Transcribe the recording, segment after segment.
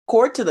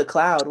Cord to the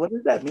cloud. What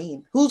does that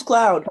mean? Who's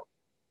cloud?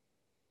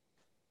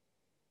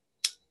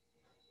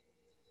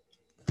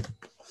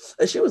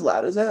 That shit was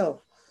loud as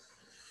hell.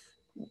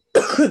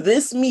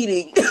 This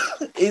meeting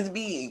is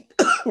being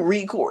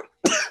recorded.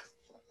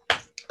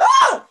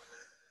 Ah!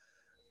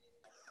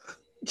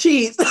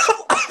 Jeez.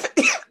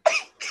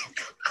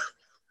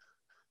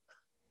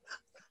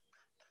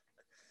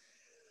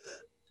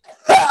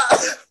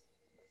 I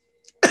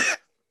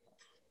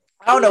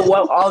don't know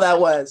what all that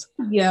was.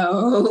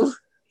 Yo.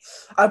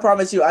 I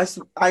promise you, I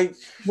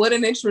what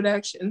an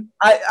introduction.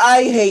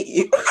 I hate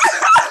you.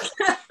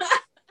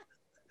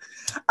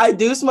 I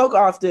do smoke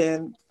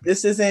often.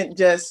 This isn't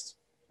just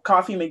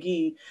Coffee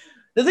McGee.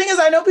 The thing is,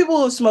 I know people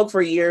who smoke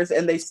for years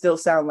and they still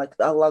sound like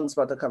a lung's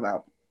about to come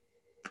out.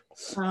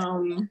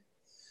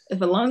 If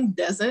a lung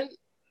doesn't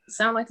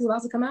sound like it's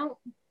about to come out,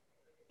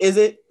 is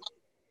it?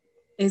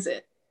 Is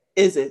it?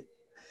 Is it?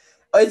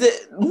 Or is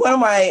it? One of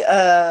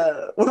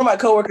my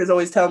coworkers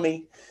always tell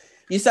me,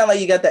 "You sound like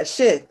you got that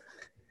shit,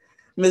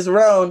 Ms.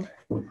 Roan."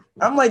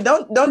 I'm like,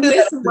 don't do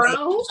Ms. that.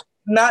 Roan?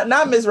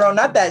 Not Ms. Roan,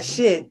 not that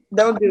shit.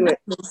 Don't do it.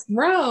 Ms.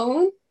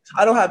 Roan.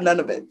 I don't have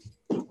none of it.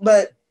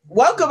 But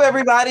welcome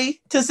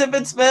everybody to Sip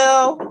and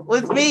Spill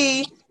with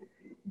me,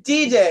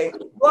 DJ,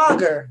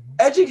 blogger,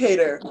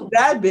 educator,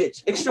 bad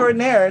bitch,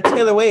 extraordinaire,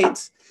 Taylor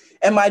Waits,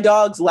 and my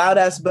dog's loud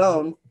ass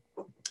bone,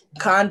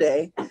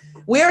 Conde.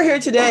 We are here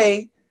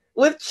today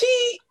with Chi.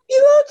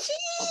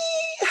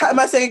 Am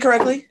I saying it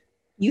correctly?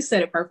 You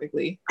said it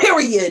perfectly.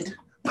 Period.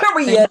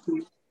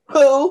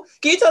 Who?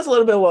 Can you tell us a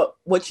little bit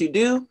what you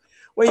do,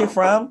 where you're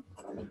from,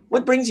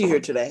 what brings you here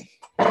today?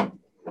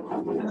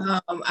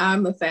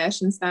 I'm a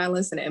fashion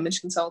stylist and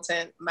image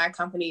consultant. My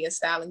company is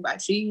Styling by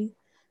Chi.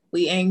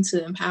 We aim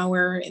to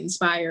empower,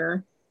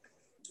 inspire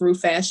through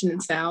fashion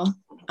and style.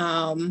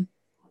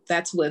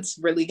 That's what's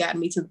really gotten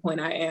me to the point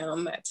I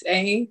am at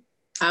today.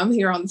 I'm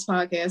here on this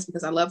podcast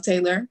because I love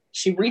Taylor.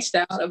 She reached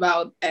out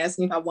about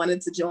asking if I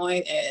wanted to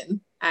join, and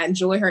I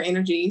enjoy her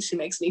energy. She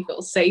makes me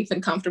feel safe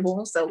and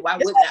comfortable. So why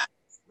wouldn't I?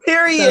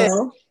 Period.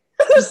 So,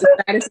 just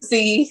excited to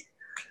see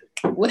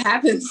what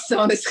happens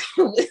on this.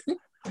 Just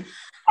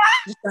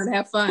trying to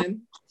have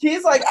fun.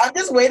 She's like, I'm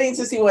just waiting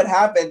to see what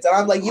happens. And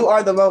I'm like, you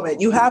are the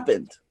moment. You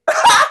happened.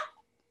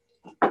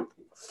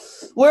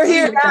 We're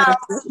here now.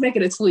 Let's make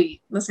it a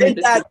tweet. Let's make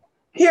it a tweet.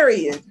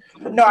 Period.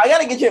 No, I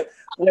gotta get you.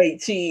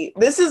 Wait, Chi.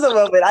 This is a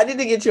moment. I need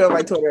to get you on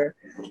my Twitter.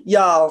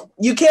 Y'all,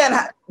 you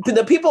can't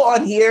the people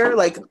on here,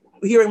 like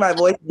hearing my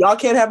voice, y'all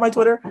can't have my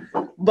Twitter.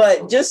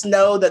 But just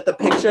know that the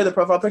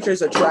profile picture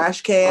is a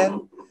trash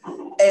can.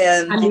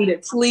 And I need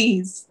it,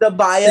 please. The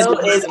bio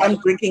is I'm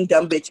drinking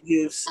dumb bitch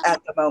juice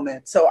at the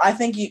moment. So I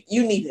think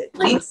you need it.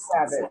 Please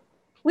have it.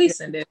 Please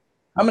send it.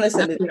 I'm gonna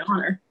send it.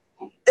 Honor.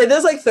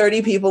 There's like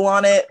 30 people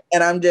on it,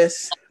 and I'm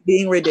just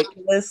being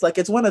ridiculous. Like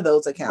it's one of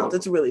those accounts.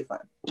 It's really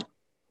fun.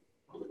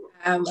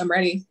 I'm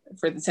ready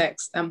for the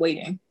text. I'm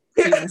waiting.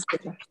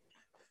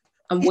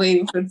 I'm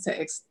waiting for the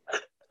text.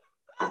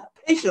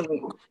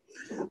 Patiently.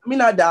 Let me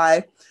not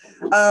die.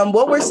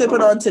 What we're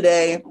sipping on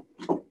today,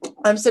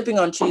 I'm sipping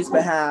on Chi's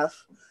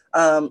behalf,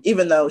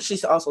 even though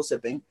she's also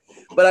sipping.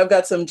 But I've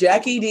got some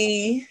Jackie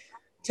D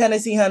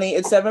Tennessee honey.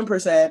 It's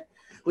 7%,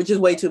 which is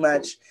way too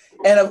much.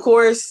 And of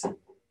course,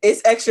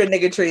 it's extra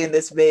niggatry in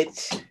this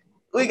bitch.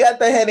 We got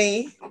the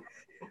Henny.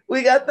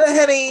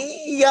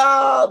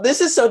 Y'all. This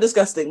is so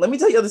disgusting. Let me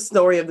tell you the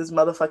story of this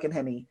motherfucking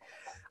Henny.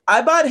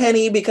 I bought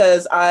Henny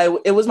because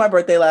it was my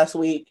birthday last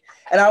week,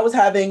 and I was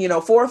having,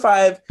 4 or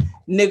 5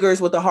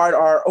 niggers with a hard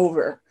R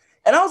over.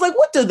 And I was like,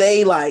 what do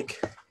they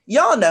like?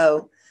 Y'all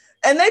know.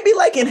 And they be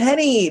liking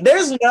Henny.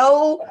 There's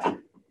no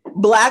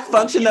black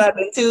function that I've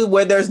been to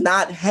where there's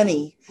not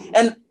Henny.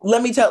 And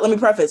let me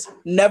preface,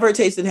 never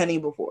tasted Henny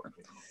before.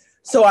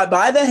 So I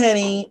buy the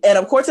Henny, and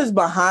of course it's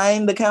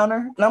behind the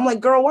counter. And I'm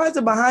like, girl, why is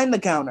it behind the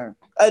counter?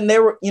 And they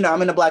were,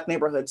 I'm in a black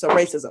neighborhood, so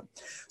racism.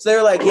 So they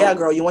were like, yeah,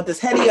 girl, you want this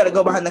Henny? You got to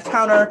go behind the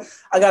counter.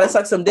 I got to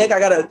suck some dick. I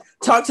got to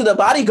talk to the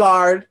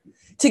bodyguard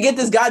to get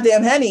this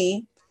goddamn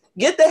Henny.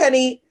 Get the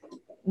Henny.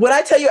 When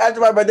I tell you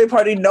after my birthday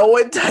party, no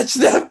one touched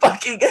that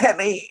fucking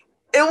Henny.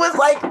 It was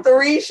like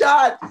 3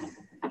 shots.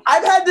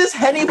 I've had this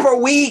Henny for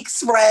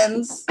weeks,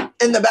 friends,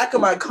 in the back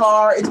of my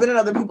car. It's been in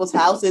other people's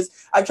houses.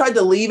 I've tried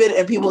to leave it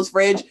in people's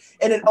fridge,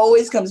 and it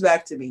always comes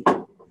back to me.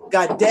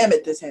 God damn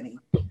it, this Henny.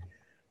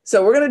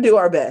 So we're going to do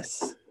our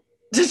best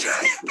to try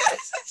and get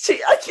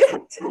this. I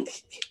can't.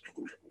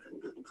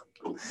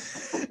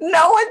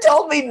 No one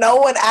told me no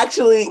one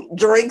actually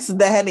drinks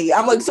the Henny.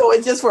 I'm like, so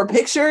it's just for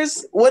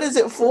pictures? What is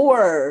it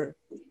for?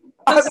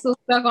 I'm still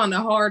stuck on the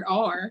hard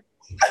R.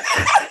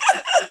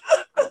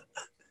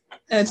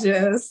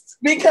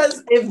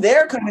 Because if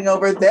they're coming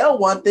over, they'll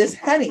want this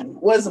Henny.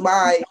 Was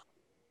my,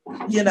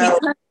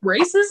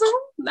 racism.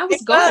 That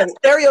was gold.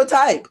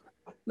 Stereotype.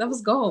 That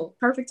was gold.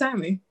 Perfect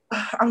timing.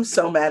 I'm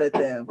so mad at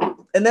them,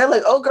 and they're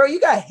like, "Oh, girl, you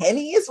got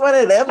Henny? It's one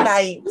of them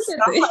nights."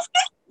 Like,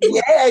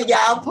 yeah,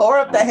 y'all pour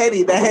up the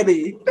Henny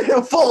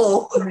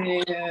full.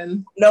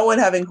 Man, no one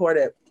having poured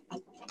it.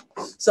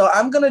 So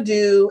I'm gonna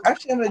do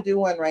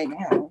one right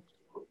now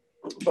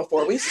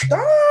before we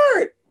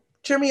start.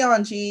 Cheer me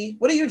on, G.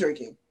 What are you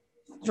drinking?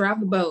 Drive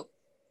the boat.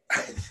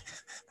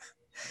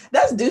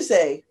 That's Duce.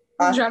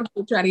 Drive the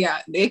boat, try to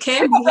out. It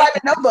can I'm be. not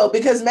driving no boat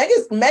because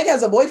Meg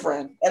has a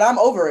boyfriend and I'm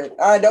over it.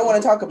 I don't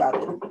want to talk about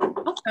it.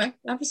 Okay,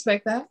 I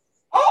respect that.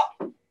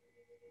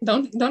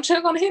 Don't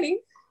check on Henny.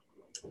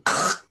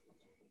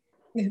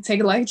 Take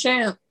it like a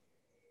champ.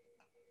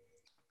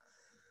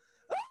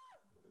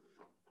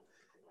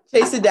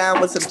 Chase it down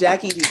with some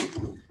Jackie D.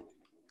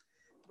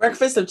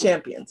 Breakfast of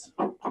Champions.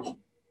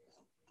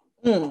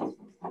 I'm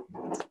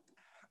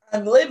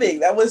living.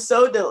 That was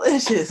so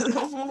delicious.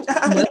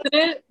 Wasn't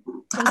it?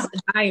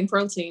 It's high in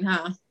protein,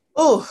 huh?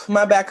 Oh,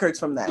 my back hurts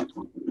from that.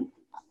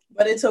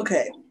 But it's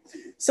okay.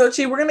 So,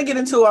 Chi, we're going to get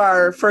into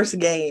our first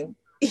game.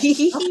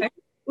 Okay.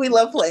 We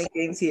love playing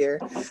games here.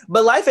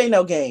 But life ain't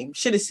no game.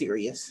 Shit is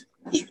serious.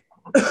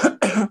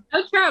 I'm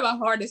trying my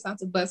hardest not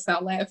to bust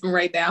out laughing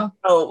right now.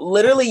 Oh,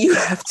 literally, you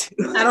have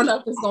to. I don't know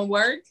if it's going to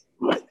work.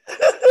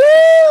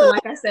 So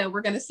like I said,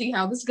 we're going to see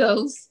how this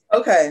goes.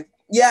 Okay.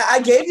 Yeah,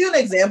 I gave you an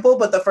example,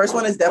 but the first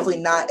one is definitely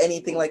not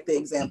anything like the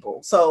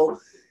example. So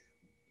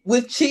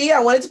with Chi, I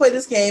wanted to play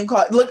this game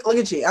called, look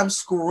at Chi, I'm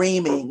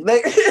screaming.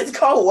 It's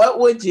called What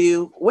Would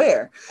You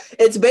Wear?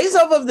 It's based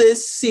off of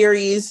this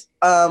series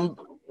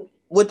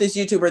with this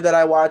YouTuber that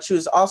I watch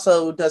who's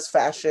also does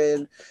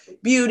fashion,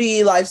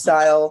 beauty,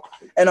 lifestyle,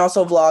 and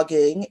also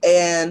vlogging.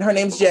 And her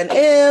name's Jen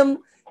M.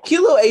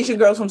 Cute little Asian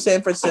girl from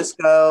San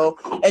Francisco.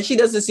 And she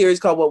does this series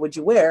called What Would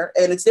You Wear?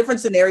 And it's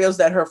different scenarios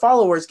that her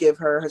followers give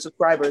her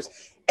subscribers.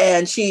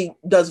 And she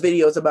does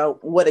videos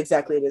about what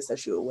exactly it is that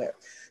she would wear.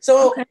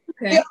 So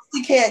we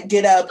obviously can't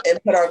get up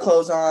and put our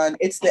clothes on.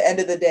 It's the end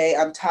of the day.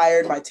 I'm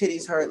tired. My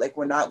titties hurt. Like,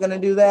 we're not going to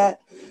do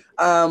that.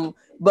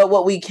 But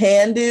what we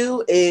can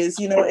do is,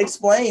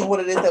 explain what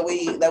it is that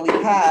we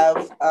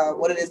have,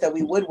 what it is that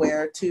we would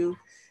wear to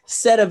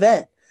said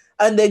event.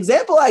 And the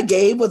example I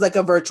gave was like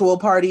a virtual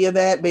party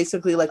event.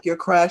 Basically, like your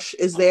crush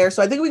is there.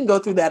 So I think we can go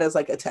through that as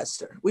like a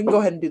tester. We can go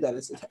ahead and do that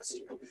as a tester.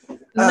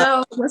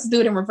 No, let's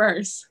do it in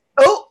reverse.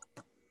 Oh.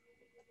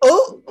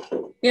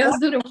 Yeah, let's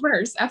do it in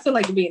reverse. I feel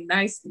like you're being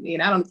nice to me,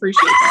 and I don't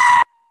appreciate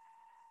that.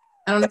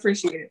 I don't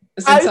appreciate it.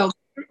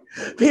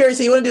 Here,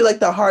 so you want to do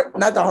like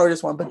not the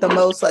hardest one, but the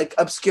most like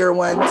obscure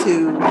one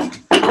to.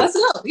 Let's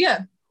go.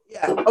 Yeah.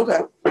 Yeah.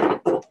 Okay.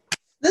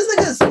 This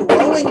nigga's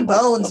throwing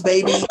bones,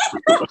 baby.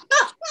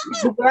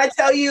 When I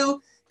tell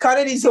you,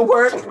 Connor needs to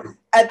work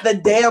at the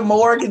damn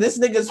morgue, this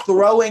nigga's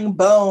throwing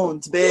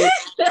bones, bitch.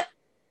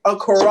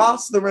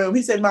 Across the room.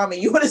 He said, "Mommy,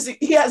 you want to see?"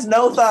 He has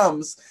no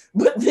thumbs,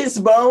 but this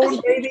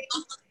bone, baby,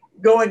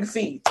 going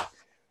feet.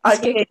 I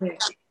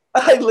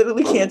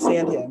literally can't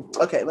stand him.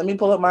 Okay, let me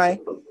pull up my.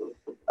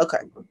 Okay.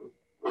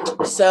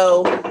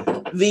 So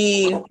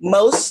the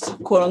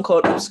most quote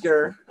unquote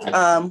obscure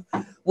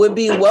would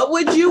be, what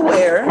would you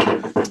wear?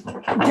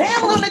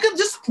 Damn, little nigga,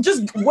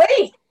 just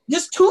wait.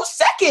 Just 2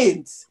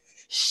 seconds.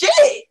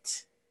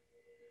 Shit.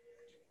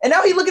 And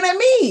now he looking at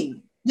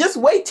me. Just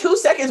wait 2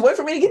 seconds. Wait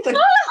for me to get the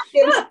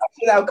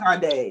shit out,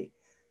 Conde.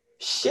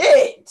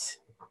 Shit.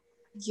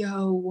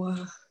 Yo.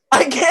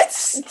 I can't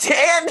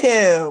stand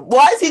him.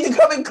 Why is he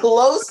coming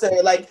closer?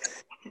 Like,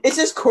 it's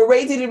just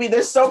crazy to me.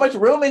 There's so much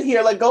room in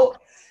here. Like, go.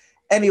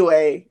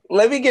 Anyway,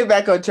 let me get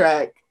back on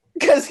track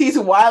because he's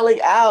wilding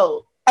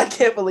out. I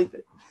can't believe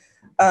it.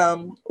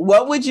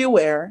 What would you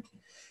wear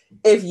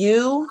if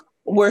you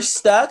were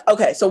stuck?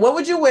 Okay, so what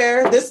would you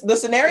wear? The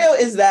scenario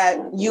is that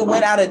you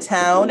went out of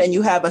town and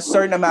you have a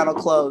certain amount of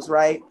clothes,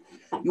 right?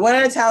 You went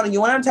out of town, and you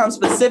went out of town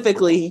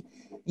specifically.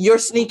 You're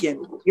sneaky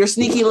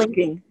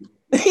linking.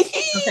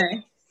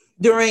 Okay.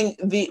 During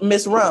the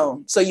Miss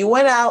Rome. So you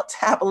went out to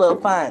have a little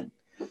fun.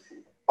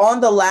 On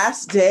the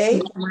last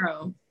day,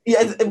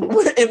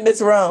 in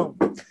Miss Rome.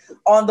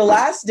 On the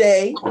last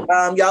day,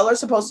 y'all are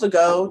supposed to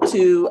go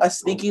to a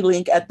sneaky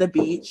link at the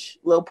beach,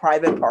 little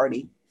private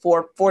party,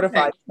 four to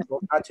five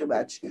people, not too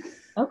much.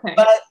 Okay.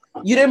 But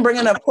you didn't bring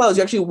enough clothes.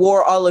 You actually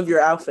wore all of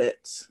your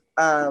outfits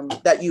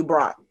that you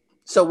brought.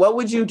 So what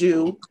would you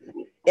do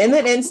in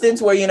an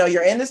instance where,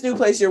 you're in this new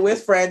place, you're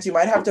with friends, you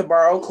might have to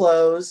borrow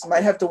clothes,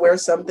 might have to wear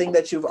something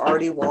that you've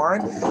already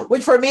worn,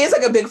 which for me is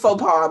like a big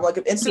faux pas. I'm like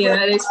an Instagram. Yeah,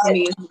 that is for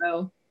me as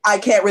well. I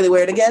can't really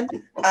wear it again.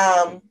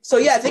 So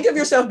yeah, think of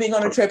yourself being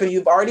on a trip and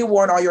you've already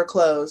worn all your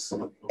clothes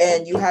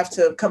and you have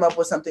to come up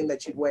with something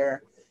that you'd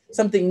wear,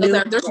 something new.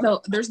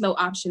 There's no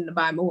option to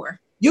buy more.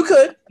 You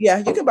could, yeah,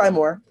 you can buy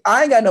more.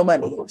 I ain't got no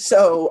money,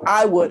 so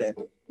I wouldn't,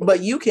 but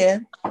you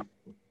can.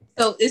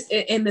 So it's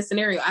in the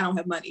scenario, I don't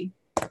have money.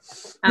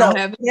 I don't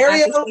have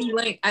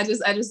link. I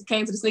just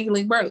came to the sneaky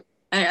link broke.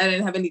 I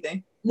didn't have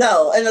anything.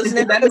 No, and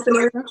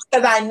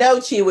because I know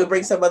Chi would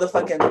bring some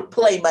motherfucking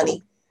play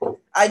money.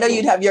 I know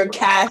you'd have your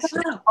cash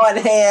on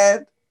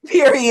hand.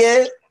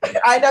 Period.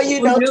 I know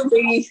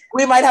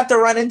we might have to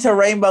run into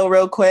Rainbow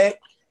real quick.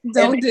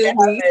 Don't do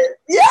me.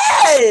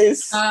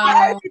 Yes.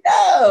 I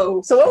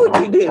know. So what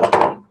would you do?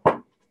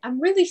 I'm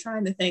really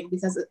trying to think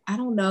because I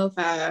don't know if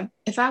I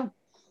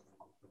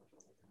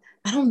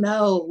don't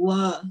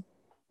know.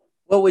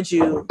 What would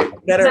you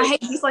better? I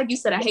hate, just like you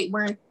said, I hate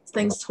wearing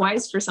things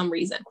twice for some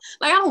reason.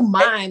 Like I don't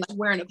mind like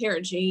wearing a pair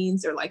of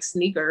jeans or like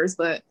sneakers,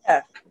 but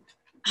Yeah.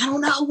 I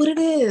don't know what it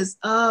is.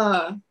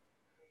 And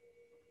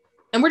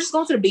we're just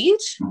going to the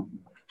beach.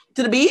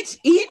 To the beach,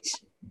 each.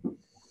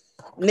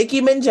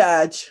 Nicki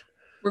Minaj.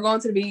 We're going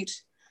to the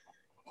beach.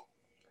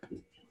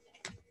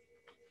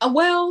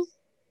 Well,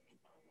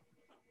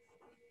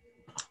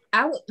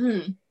 I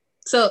would.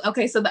 So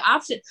the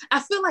option. I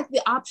feel like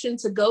the option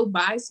to go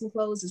buy some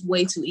clothes is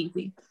way too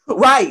easy.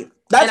 Right.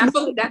 And I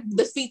feel like that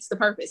defeats the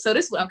purpose. So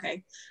this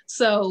okay.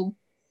 So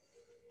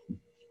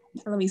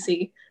let me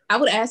see. I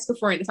would ask a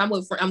friend if I'm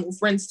with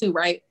friends too,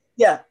 right?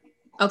 Yeah.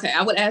 Okay.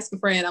 I would ask a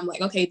friend. I'm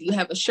like, okay, do you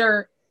have a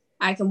shirt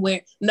I can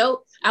wear?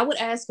 No. I would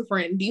ask a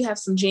friend, do you have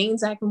some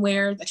jeans I can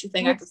wear that you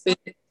think I could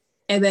fit?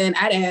 And then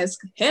I'd ask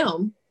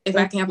him if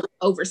I can have an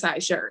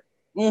oversized shirt.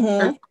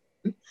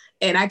 Mm-hmm.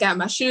 And I got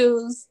my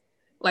shoes,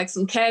 like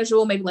some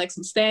casual, maybe like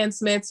some Stan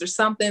Smiths or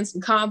something,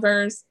 some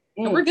Converse.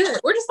 And we're good.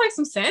 We're just like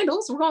some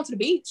sandals. We're going to the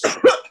beach.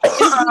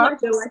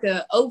 It's like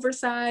a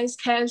oversized,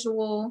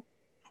 casual.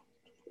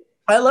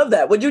 I love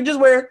that. Would you just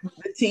wear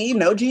the tee,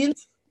 no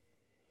jeans?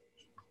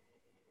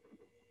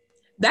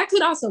 That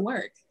could also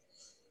work.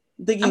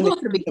 I'm going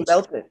to the beach.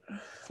 Belt it.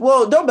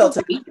 Well, don't belt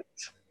it.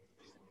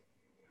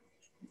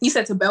 You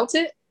said to belt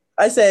it?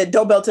 I said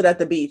don't belt it at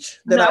the beach.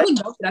 Then I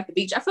wouldn't belt it at the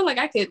beach. I feel like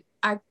I could.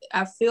 I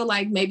feel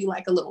like maybe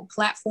like a little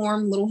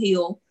platform, little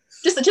heel,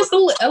 just a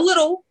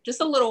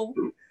little.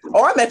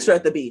 Oh, I'm extra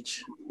at the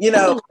beach. You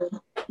know.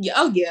 Yeah.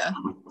 Oh yeah.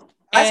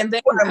 And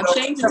then I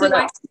change into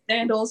like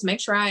sandals. Make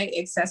sure I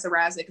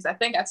accessorize it because I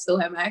think I still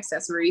have my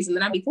accessories, and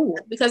then I'd be cool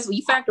because when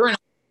you factor in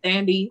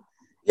Sandy,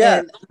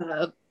 yeah,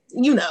 and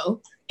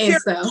and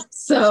stuff.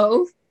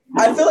 So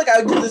I feel like I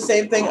would do the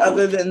same thing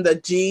other than the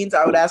jeans.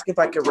 I would ask if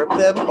I could rip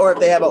them or if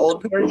they have an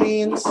old pair of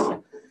jeans.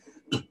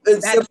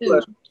 It's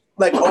simpler.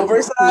 Like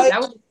oversized.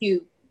 That would be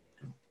cute.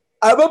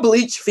 I'm a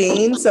bleach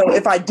fiend, so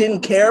if I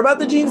didn't care about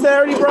the jeans that I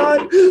already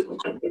brought,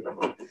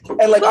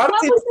 and like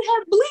honestly, why would they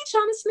have bleach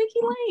on a sneaky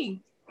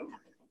link?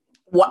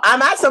 Well,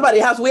 I'm at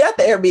somebody's house. We at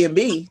the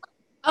Airbnb.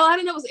 Oh, I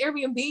didn't know it was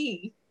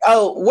Airbnb.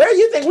 Oh, where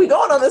you think we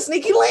going on the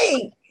sneaky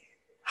link?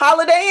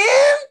 Holiday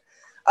Inn?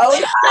 Oh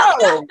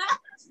no.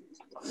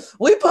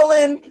 We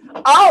pulling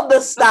all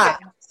the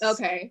stops.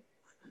 Okay.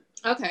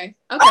 We got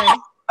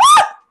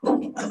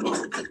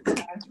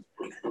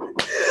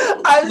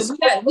some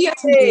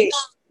bleach.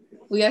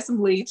 We got some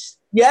bleach.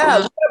 Yeah,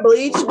 we got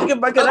bleach. We can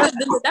bucket up.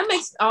 That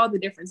makes all the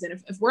difference. And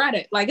if we're at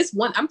it, like it's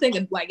one, I'm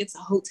thinking like it's a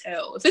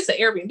hotel. If it's an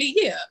Airbnb,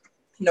 yeah.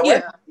 No,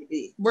 yeah,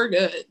 we're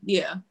good.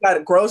 Yeah.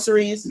 Got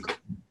groceries.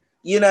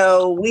 I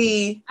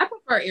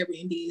prefer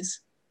Airbnbs.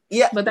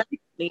 Yeah. But that's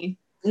me.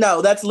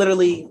 No, that's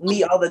literally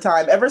me all the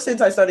time. Ever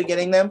since I started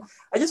getting them,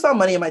 I just found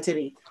money in my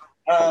titty.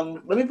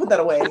 Let me put that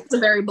away. That's a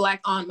very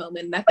Black on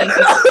moment. That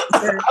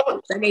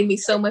gave me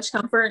so much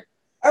comfort.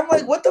 I'm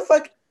like, what the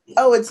fuck?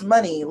 Oh, it's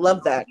money.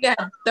 Love that. Yeah,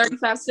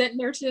 35 cents in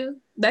there too.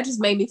 That just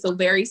made me feel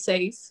very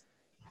safe.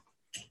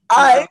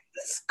 I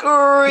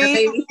scream. That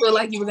made me feel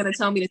like you were gonna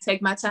tell me to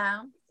take my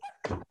time.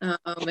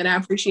 And I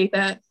appreciate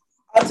that.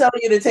 I'm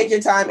telling you to take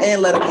your time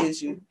and let them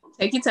use you.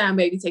 Take your time,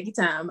 baby. Take your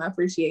time. I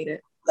appreciate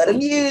it. Let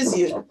them use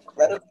you.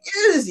 Let them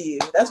use you.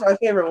 That's my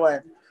favorite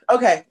one.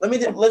 Okay,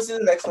 let's do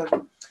the next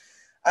one.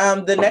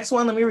 The next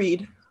one, let me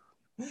read.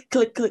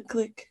 Click, click,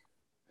 click.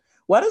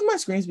 Why does my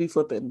screens be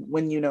flipping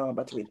when I'm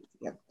about to read it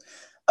again?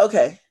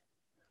 Okay.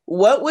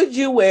 What would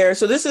you wear?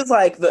 So this is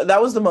like,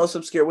 that was the most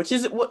obscure, which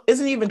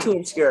isn't even too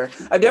obscure.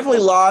 I've definitely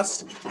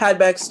lost, had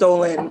bags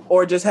stolen,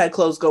 or just had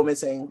clothes go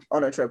missing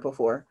on a trip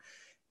before.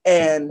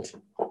 And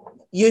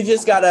you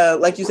just gotta,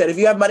 like you said, if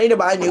you have money to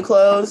buy new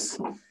clothes,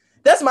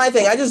 that's my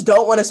thing. I just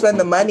don't want to spend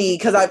the money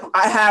because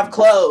I have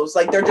clothes.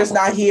 Like they're just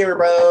not here,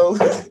 bro.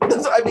 That's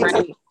what I mean.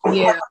 Right.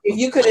 Yeah. If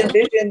you could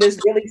envision this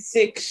really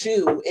sick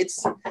shoe,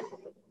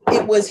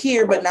 it was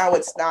here, but now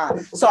it's not.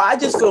 So I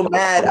just feel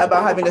mad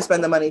about having to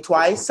spend the money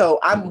twice. So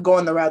I'm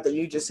going the route that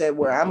you just said,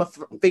 where I'm gonna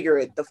figure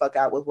it the fuck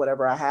out with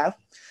whatever I have.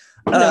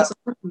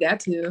 That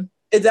too.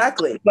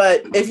 Exactly.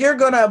 But if you're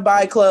gonna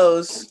buy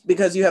clothes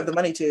because you have the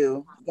money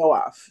to, go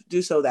off.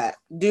 Do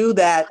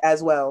that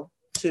as well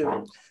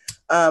too.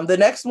 The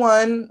next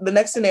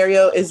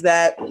scenario is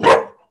that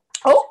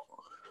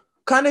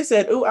Kanye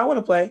said, "Ooh, I want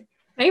to play."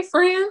 Hey,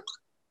 friend.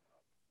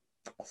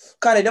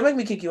 Kanye, don't make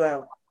me kick you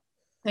out.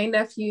 Hey,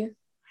 nephew.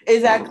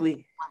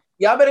 Exactly.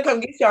 Y'all better come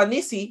get y'all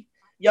Nissy,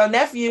 y'all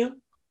nephew.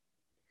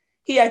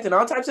 He acting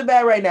all types of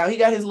bad right now. He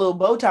got his little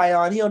bow tie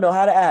on. He don't know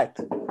how to act.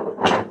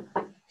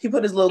 He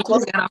put his little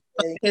clothes on.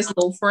 His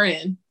little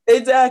friend.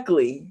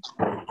 Exactly.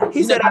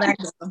 He said,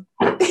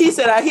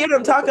 I hear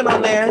them talking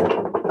on there.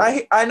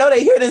 I know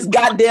they hear this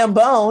goddamn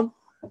bone.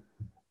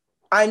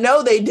 I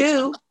know they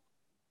do.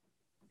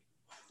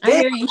 I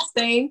hear you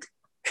stink.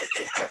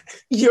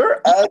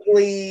 You're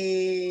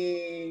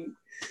ugly.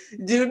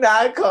 Do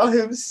not call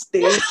him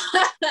stink.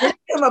 Give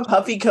him a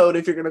puffy coat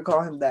if you're gonna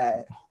call him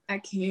that. I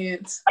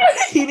can't.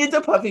 He needs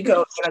a puffy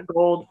coat and a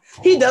gold.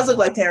 He does look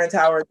like Terrence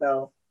Howard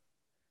though.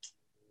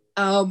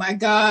 Oh my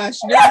gosh.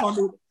 You're not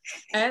gonna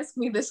ask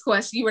me this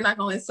question. You were not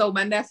gonna insult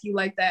my nephew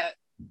like that.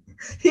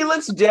 He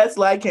looks just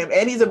like him,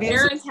 and he's abusive.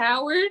 Terrence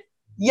Howard.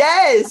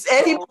 Yes,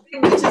 and he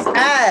beats his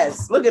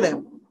ass. Look at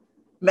him,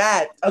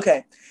 Matt.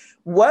 Okay,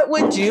 what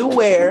would you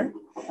wear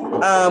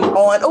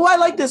on? Oh, I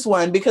like this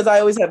one because I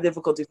always have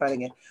difficulty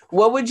finding it.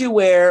 What would you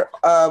wear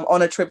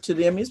on a trip to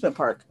the amusement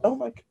park? Oh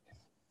my.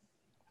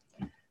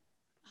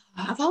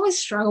 I've always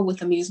struggled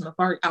with amusement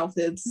park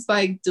outfits. It's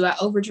like, do I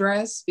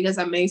overdress because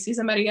I may see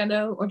somebody I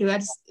know, or do I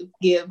just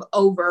give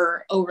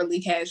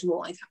overly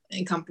casual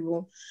and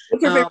comfortable?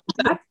 I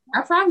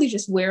probably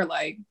just wear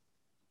like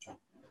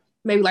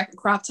maybe like a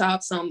crop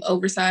top, some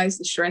oversized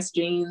distressed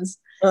jeans,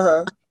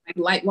 like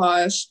light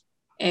wash,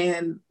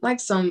 and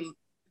like some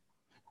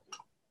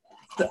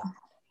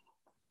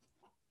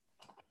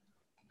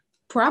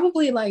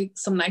probably like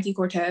some Nike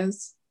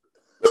Cortez.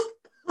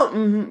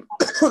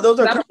 Those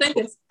are.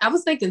 I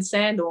was thinking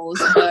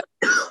sandals, but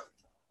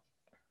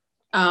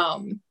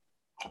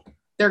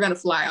they're gonna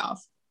fly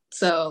off.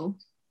 So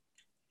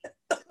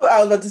I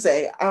was about to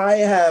say I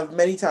have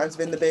many times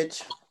been the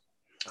bitch,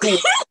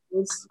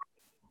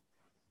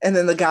 and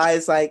then the guy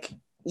is like,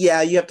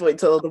 "Yeah, you have to wait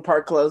till the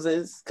park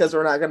closes because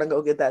we're not gonna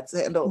go get that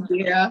sandal."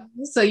 Yeah,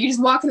 so you're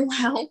just walking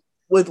around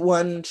with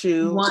one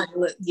shoe.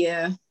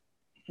 Yeah,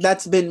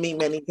 that's been me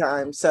many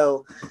times.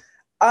 So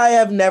I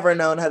have never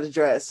known how to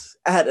dress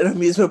at an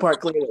amusement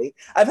park, clearly.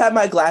 I've had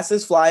my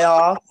glasses fly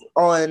off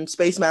on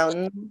Space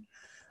Mountain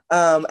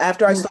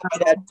after I stole my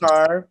dad's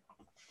car.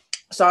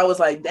 So I was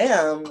like,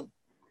 damn,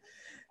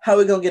 how are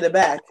we going to get it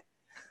back?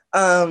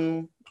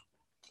 And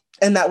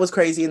that was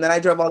crazy. And then I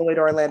drove all the way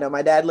to Orlando.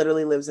 My dad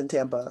literally lives in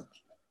Tampa.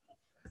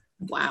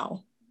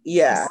 Wow.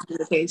 Yeah.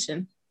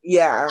 Vacation.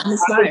 Yeah.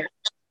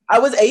 I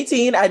was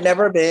 18. I'd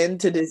never been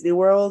to Disney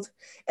World.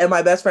 And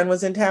my best friend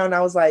was in town.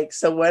 I was like,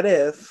 so what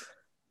if?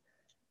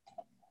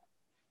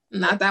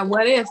 Not that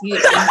what if. You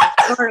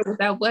with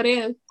that what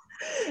if.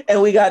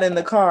 And we got in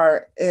the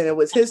car and it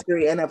was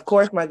history. And of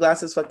course, my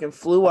glasses fucking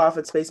flew off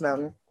at Space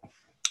Mountain.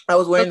 I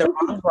was wearing the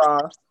wrong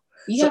bra.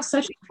 You have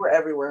such were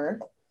everywhere.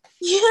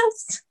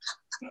 Yes.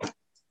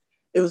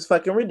 It was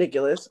fucking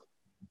ridiculous.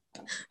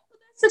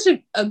 That's such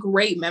a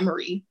great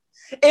memory.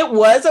 It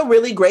was a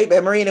really great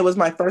memory, and it was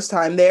my first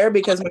time there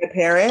because my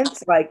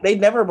parents, like,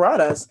 they'd never brought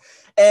us.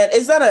 And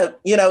it's not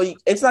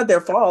it's not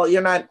their fault.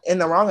 You're not in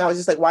the wrong. I was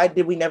just like, why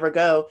did we never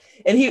go?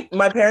 And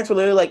my parents were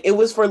literally like, it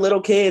was for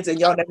little kids, and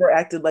y'all never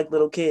acted like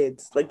little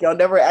kids. Like, y'all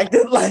never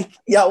acted like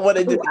y'all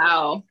wanted to.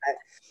 Wow.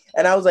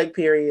 And I was like,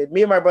 period.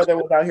 Me and my brother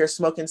was out here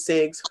smoking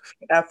cigs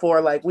at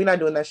 4. Like, we're not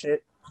doing that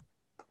shit.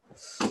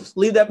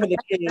 Leave that for the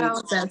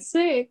kids. At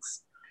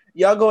 6.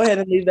 Y'all go ahead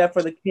and leave that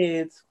for the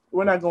kids.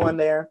 We're not going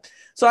there.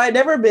 So I had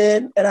never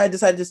been, and I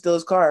decided to steal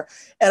his car.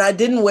 And I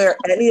didn't wear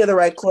any of the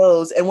right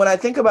clothes. And when I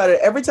think about it,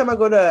 every time I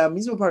go to an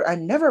amusement park, I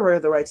never wear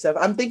the right stuff.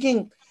 I'm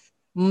thinking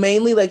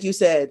mainly, like you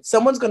said,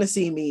 someone's going to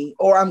see me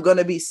or I'm going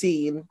to be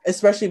seen,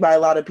 especially by a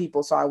lot of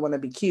people. So I want to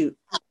be cute.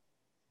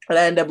 And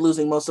I end up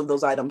losing most of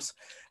those items.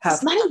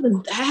 It's not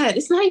even that.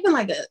 It's not even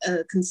like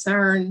a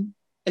concern.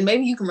 And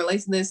maybe you can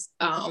relate to this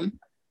on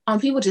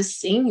people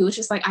just seeing you. It's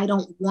just like, I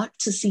don't want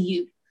to see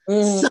you.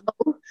 So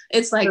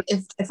it's like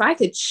if I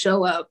could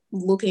show up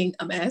looking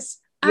a mess,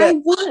 I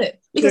would,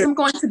 because I'm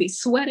going to be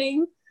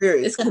sweating.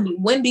 It's going to be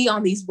windy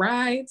on these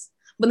rides.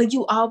 But then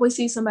you always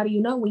see somebody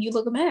you know when you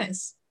look a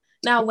mess.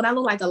 Now, when I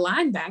look like a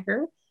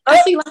linebacker,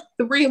 I see like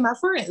 3 of my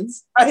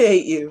friends. I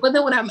hate you. But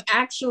then when I'm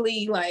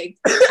actually like,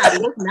 I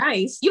look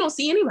nice, you don't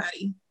see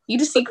anybody. You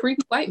just see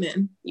creepy white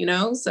men,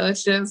 So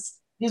it's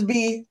just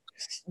be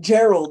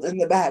Gerald in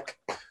the back,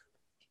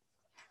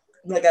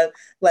 what that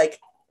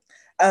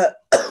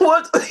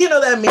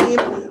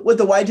meme with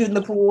the white dude in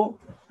the pool?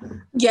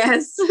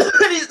 Yes.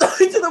 And he's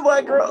talking to the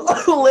black girl.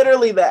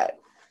 Literally that.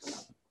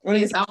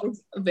 It's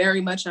always very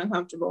much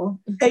uncomfortable.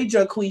 Hey,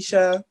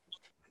 Jaquisha.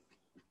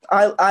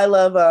 I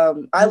love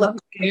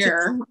your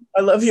hair.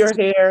 I love your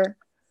hair.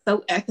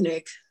 So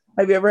ethnic.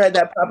 Have you ever had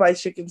that Popeye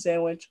chicken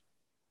sandwich?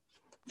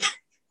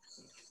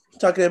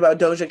 Talking about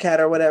Doja Cat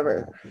or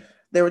whatever.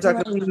 They were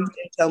talking about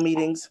intel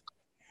meetings.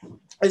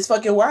 It's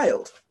fucking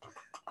wild.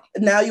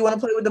 Now you want to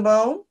play with the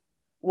bone?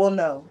 Well,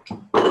 no,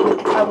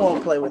 I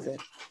won't play with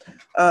it.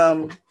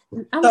 I'm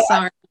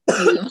sorry.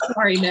 I'm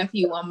sorry,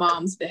 nephew, on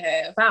mom's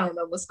behalf. I don't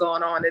know what's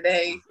going on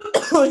today.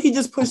 He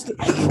just pushed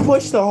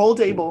the whole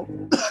table.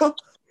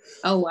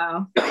 Oh,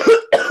 wow.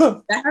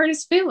 That hurt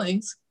his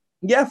feelings.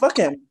 Yeah, fuck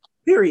him.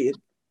 Period.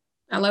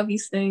 I love you,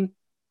 Stink.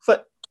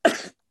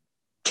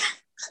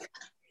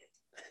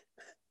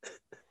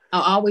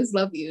 I'll always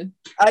love you.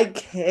 I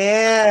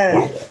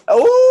can't.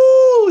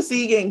 Oh,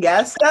 see, you getting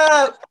gassed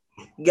up.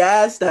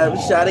 Gassed up,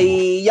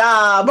 shawty.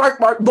 Yeah, bark,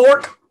 bark,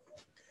 bork.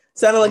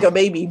 Sounded like a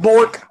baby.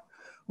 Bork,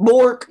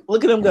 bork.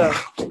 Look at him go.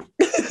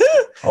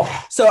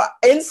 So,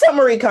 in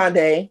summary,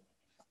 Conde,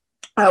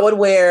 I would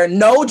wear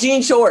no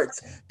jean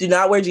shorts. Do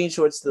not wear jean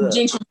shorts to the.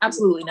 Jean shorts,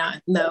 absolutely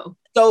not. No.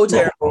 So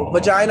terrible.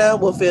 Vagina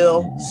will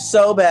feel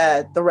so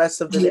bad the rest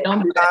of the day.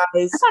 Don't do that.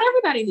 I thought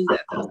everybody knew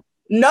that, though.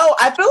 No,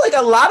 I feel like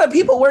a lot of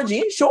people wear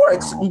jean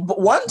shorts.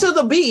 1 to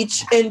the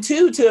beach and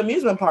 2 to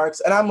amusement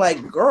parks. And I'm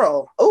like,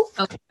 girl,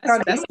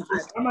 that's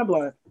my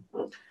blunt.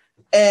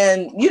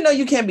 And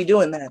you can't be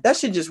doing that. That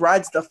shit just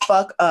rides the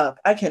fuck up.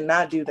 I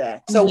cannot do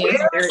that. So yeah,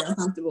 it's very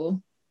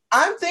uncomfortable.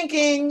 I'm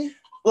thinking,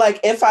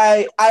 like, if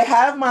I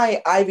have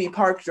my Ivy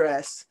Park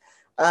dress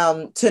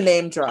to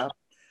name drop,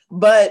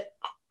 but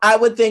I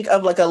would think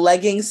of like a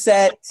legging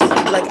set,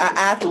 like an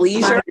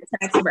athleisure.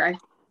 Tax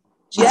bracket.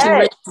 Yes. Too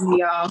rich for me,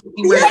 y'all.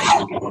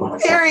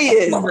 Yes.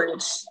 Period. Too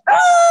rich.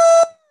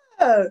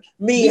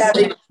 Me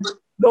having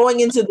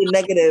going into the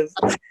negative.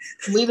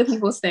 We the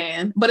people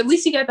stand. But at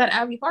least you got that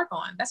Ivy Park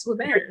on. That's what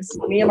matters.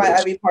 Me and my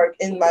Ivy Park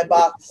in my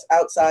box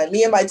outside.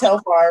 Me and my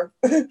Telfar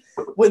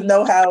with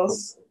no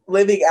house,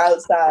 living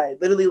outside,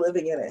 literally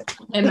living in it.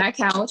 And that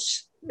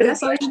couch.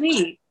 That's all you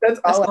need. That's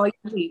all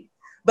you need.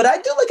 But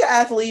I do like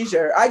an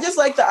athleisure. I just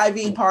like the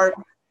Ivy Park,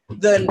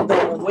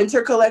 the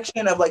winter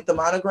collection of like the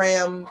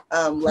monogram.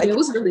 It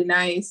was really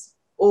nice.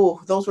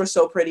 Oh, those were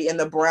so pretty. And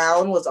the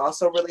brown was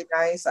also really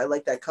nice. I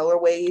like that color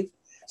wave.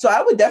 So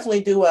I would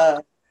definitely do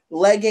a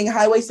legging,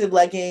 high-waisted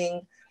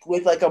legging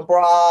with like a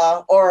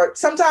bra, or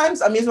sometimes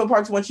amusement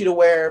parks want you to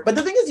wear, but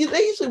the thing is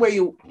they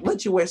usually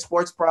let you wear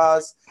sports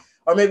bras,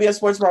 or maybe a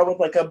sports bra with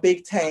like a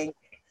big tank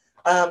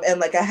and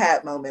like a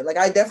hat moment. Like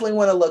I definitely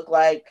want to look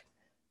like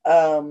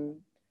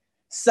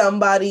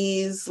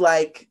somebody's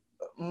like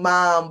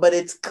mom, but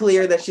it's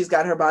clear that she's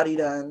got her body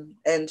done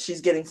and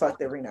she's getting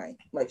fucked every night.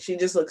 Like she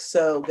just looks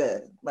so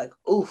good. Like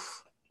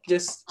oof.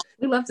 Just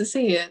we love to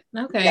see it.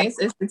 Okay, yeah.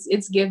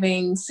 It's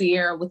giving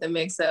Sierra with a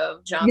mix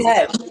of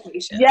Johnson.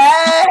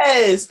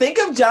 Yes. Think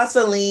of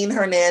Jocelyn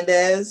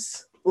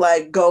Hernandez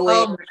like going.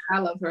 Oh, I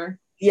love her.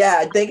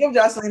 Yeah, think of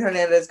Jocelyn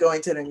Hernandez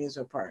going to an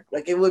amusement park.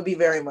 Like it would be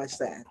very much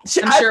that.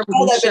 I'm sure it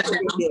would be shut down.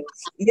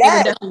 Yeah, it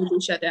would definitely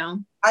be shut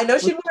down. I know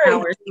she'd wear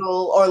a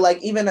heel or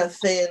like even a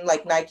thin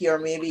like Nike or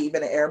maybe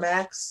even an Air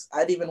Max.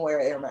 I'd even wear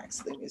an Air Max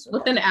to the amusement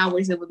park. Within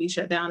hours, it would be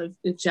shut down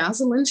if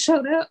Jocelyn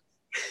showed up.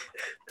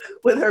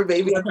 With her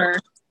baby. I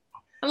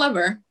love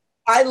her.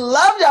 I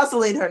love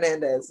Jocelyn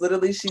Hernandez.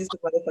 Literally, she's the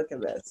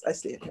motherfucking best. I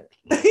stand her.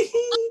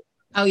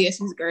 Oh yeah,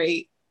 she's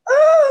great.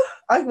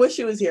 I wish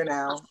she was here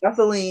now.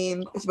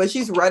 Jocelyn, but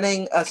she's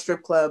running a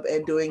strip club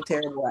and doing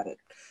terrible at it.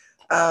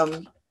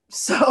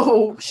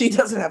 So she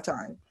doesn't have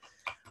time.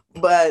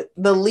 But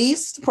the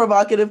least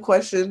provocative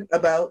question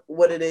about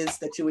what it is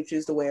that you would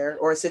choose to wear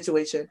or a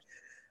situation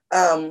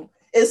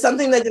is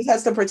something that just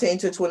has to pertain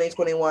to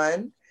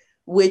 2021.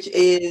 Which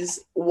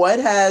is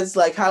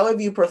how have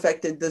you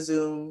perfected the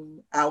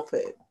Zoom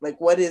outfit? Like,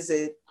 what is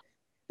it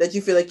that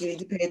you feel like you need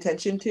to pay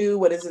attention to?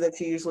 What is it that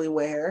you usually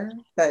wear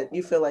that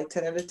you feel like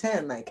 10 out of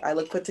 10? Like, I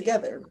look put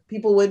together.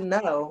 People wouldn't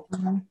know.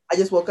 Mm-hmm. I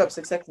just woke up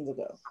 6 seconds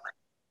ago.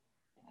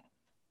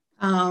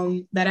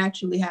 That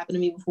actually happened to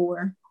me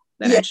before.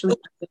 Actually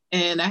happened.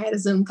 And I had a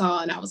Zoom call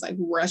and I was like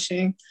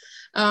rushing.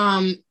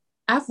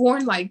 I've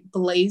worn like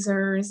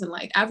blazers and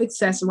like I've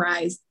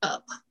accessorized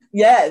up.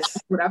 Yes. That's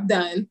what I've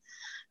done.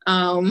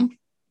 And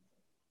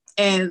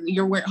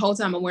whole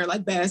time I'm wearing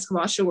like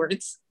basketball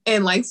shorts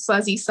and like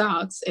fuzzy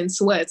socks and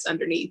sweats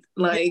underneath.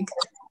 Like,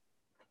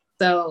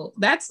 so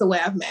that's the way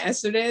I've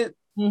mastered it.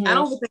 Mm-hmm. I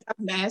don't think I've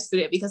mastered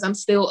it because I'm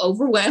still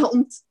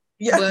overwhelmed.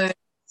 Yeah. But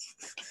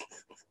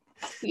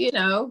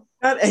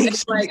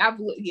it's like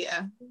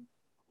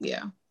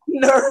yeah.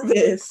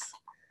 Nervous.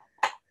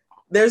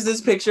 There's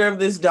this picture of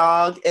this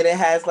dog and it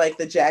has like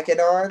the jacket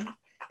on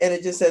and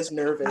it just says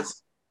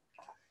nervous.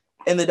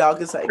 And the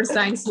dog is like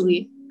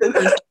precisely.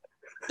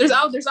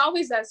 There's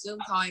always that Zoom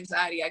call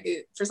anxiety I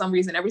get for some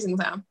reason every single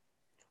time.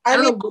 I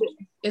don't know.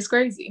 It's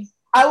crazy.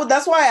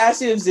 That's why I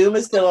asked you if Zoom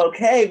is still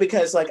okay,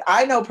 because like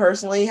I know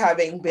personally,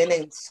 having been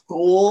in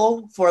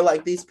school for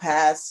like these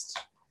past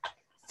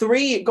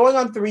going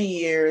on 3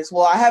 years.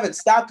 Well, I haven't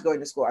stopped going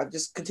to school. I've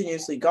just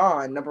continuously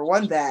gone. Number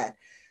one, that.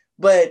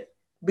 But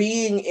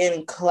being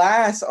in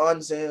class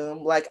on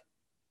Zoom, like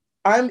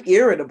I'm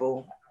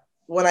irritable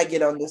when I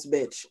get on this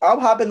bitch. I'll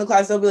hop in the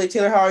class, they'll be like,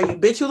 Taylor, how are you?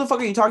 Bitch, who the fuck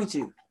are you talking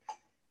to?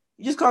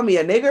 You just call me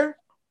a nigger?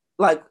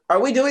 Like, are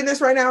we doing this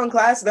right now in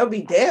class? They'll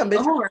be damn,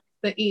 bitch.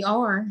 The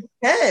ER.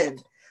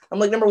 And I'm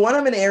like, number one,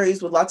 I'm in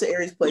Aries with lots of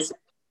Aries places.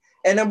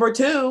 And number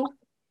two,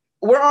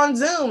 we're on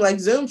Zoom. Like,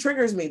 Zoom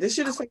triggers me. This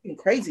shit is fucking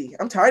crazy.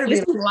 I'm tired of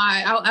being. It's a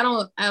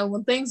lie. I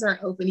when things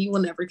aren't open, you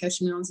will never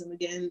catch me on Zoom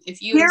again.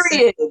 If you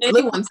period.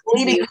 Anyone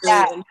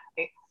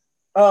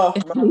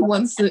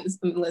wants to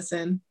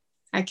listen,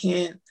 I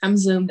can't. I'm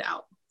zoomed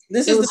out.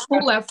 It was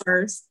cool at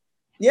first.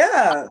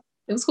 Yeah.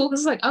 It was cool because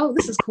it's like, oh,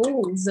 this is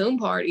cool. Zoom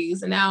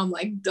parties. And now I'm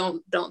like,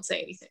 don't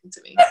say anything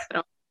to me. I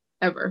don't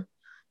ever.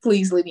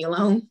 Please leave me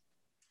alone.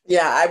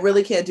 Yeah, I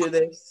really can't do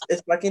this.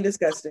 It's fucking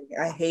disgusting.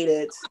 I hate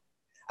it.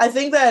 I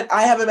think that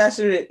I haven't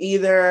mastered it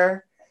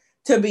either.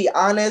 To be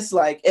honest,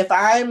 like if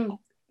I'm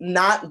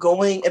not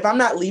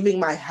leaving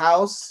my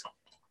house,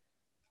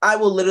 I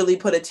will literally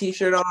put a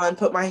t-shirt on,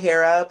 put my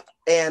hair up,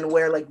 and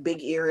wear like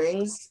big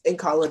earrings and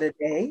call it a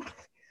day.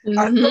 Mm-hmm.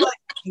 I feel like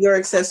your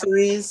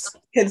accessories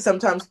can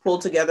sometimes pull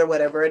together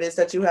whatever it is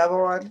that you have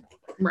on.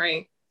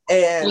 Right.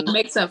 And it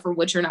makes up for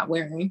what you're not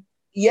wearing.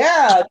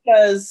 Yeah,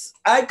 because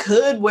I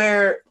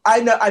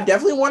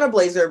definitely worn a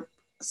blazer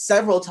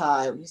several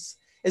times,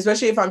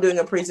 especially if I'm doing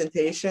a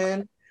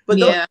presentation. But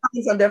those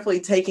times I'm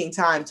definitely taking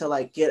time to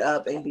like get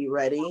up and be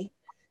ready,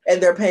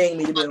 and they're paying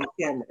me to be on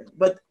camera.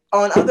 But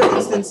on other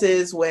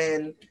instances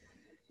when,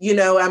 you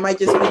know, I might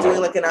just be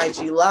doing like an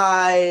IG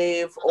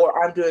live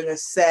or I'm doing a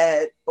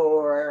set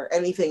or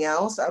anything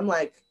else, I'm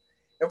like,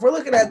 if we're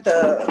looking at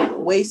the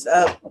waist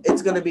up,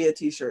 it's going to be a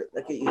t-shirt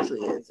like it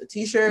usually is. A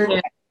t-shirt. Yeah.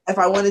 If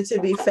I want it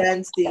to be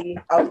fancy,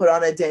 I'll put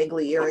on a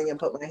dangly earring and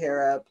put my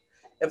hair up.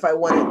 If I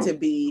want it to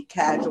be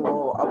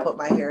casual, I'll put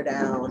my hair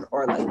down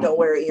or like don't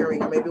wear an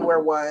earring or maybe wear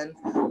one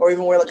or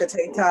even wear like a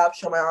tank top,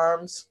 show my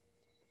arms.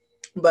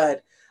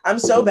 But I'm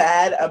so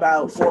bad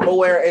about formal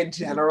wear in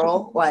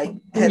general. Like,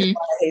 hence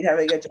why I hate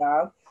having a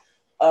job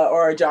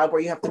or a job where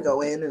you have to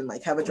go in and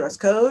like have a dress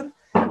code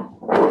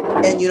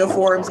and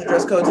uniforms and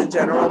dress codes in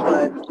general.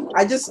 But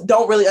I just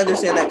don't really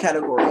understand that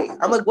category.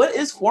 I'm like, what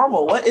is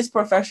formal? What is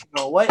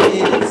professional? What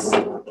is,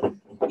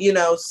 you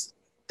know,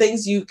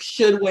 things you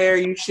should wear,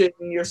 you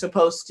shouldn't, you're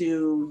supposed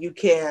to, you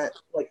can't.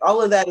 Like,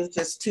 all of that is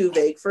just too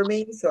vague for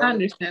me. So I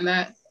understand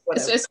that.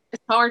 It's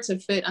hard to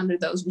fit under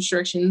those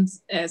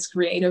restrictions as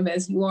creative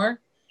as you are.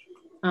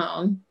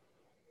 And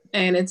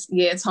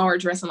it's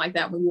hard dressing like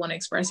that when you want to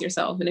express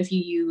yourself. And if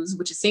you use,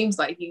 which it seems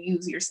like you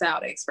use your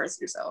style to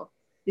express yourself.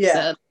 Yeah.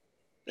 So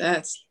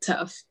that's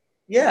tough.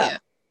 Yeah.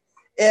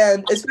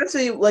 And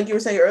especially like you were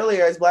saying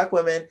earlier, as Black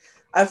women,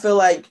 I feel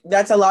like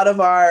that's a lot of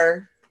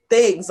our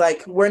things.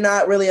 Like, we're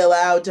not really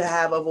allowed to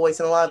have a voice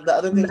in a lot of the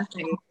other things.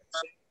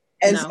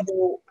 And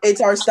so it's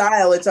our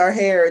style, it's our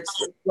hair,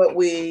 it's what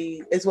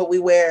we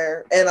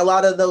wear. And a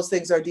lot of those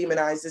things are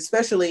demonized,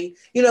 especially,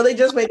 you know, they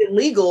just made it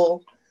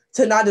legal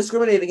to not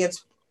discriminate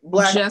against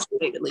Black. Just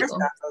made it legal.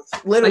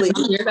 Literally. Like,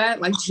 you hear that?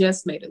 Like,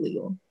 just made it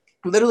legal.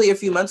 Literally a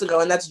few months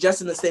ago, and that's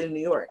just in the state of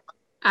New York.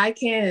 I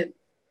can't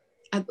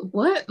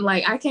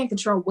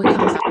control what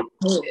comes out of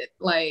my head.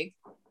 Like,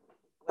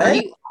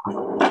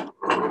 what?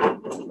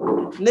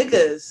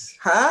 Niggas,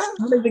 huh?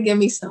 Don't even get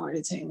me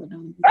started, Taylor.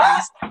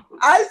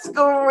 I'm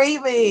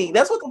screaming.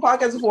 That's what the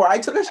podcast is for. I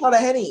took a shot of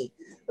Henny.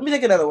 Let me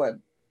take another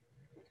one.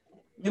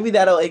 Maybe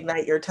that'll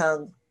ignite your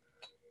tongue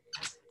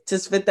to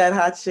spit that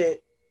hot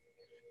shit.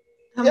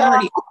 I'm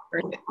already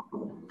over it.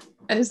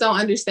 I just don't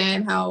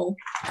understand how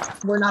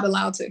we're not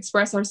allowed to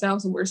express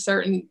ourselves and wear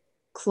certain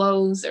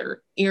clothes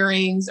or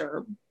earrings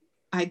or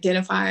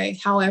identify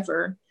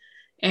however.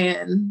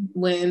 And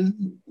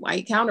when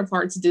white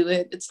counterparts do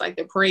it, it's like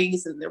they're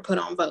praised and they're put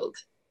on Vogue.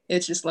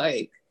 It's just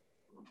like,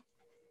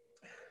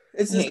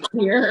 it's just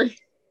here.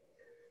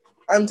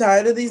 I'm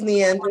tired of these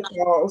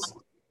Neanderthals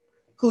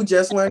who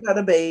just learned how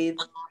to bathe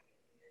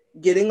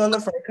getting on the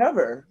front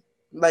cover.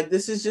 Like,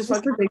 this is just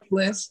fucking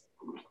ridiculous.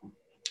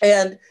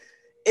 And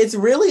it's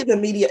really the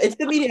media. It's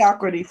the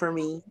mediocrity for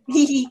me.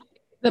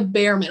 The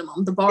bare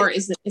minimum. The bar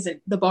isn't.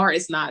 The bar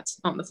is not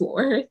on the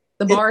floor.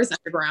 The bar is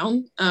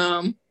underground.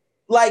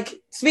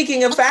 Like,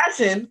 speaking of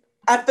fashion,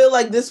 I feel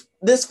like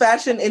this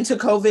fashion into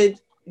COVID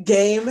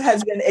game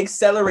has been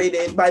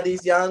accelerated by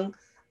these young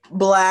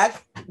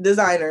Black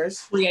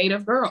designers,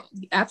 creative girls,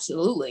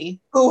 absolutely,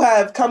 who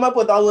have come up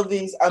with all of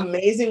these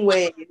amazing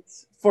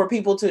ways for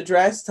people to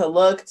dress, to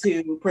look,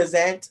 to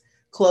present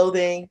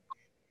clothing.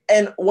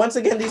 And once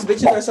again, these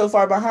bitches are so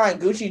far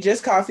behind. Gucci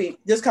just copied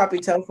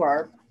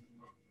Telfar.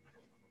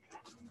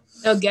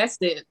 Oh, Guess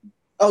did.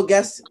 Oh,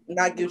 Guess,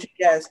 not Gucci,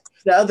 Guess.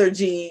 The other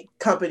G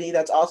company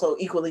that's also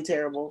equally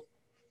terrible.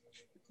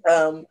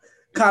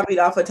 Copied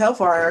off of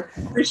Telfar.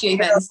 Appreciate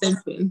that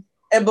distinction.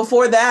 And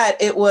before that,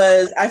 it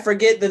was, I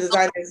forget the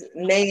designer's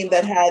name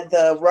that had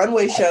the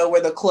runway show where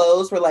the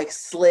clothes were like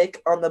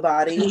slick on the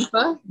body.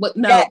 What?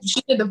 No, yeah.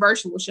 She did the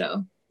virtual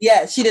show.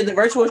 Yeah, she did the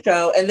virtual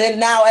show. And then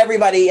now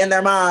everybody and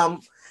their mom,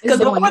 because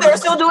before they were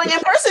still doing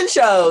in-person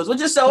shows, which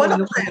is so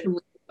annoying.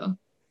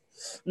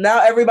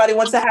 Now everybody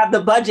wants to have the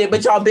budget,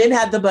 but y'all been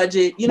had the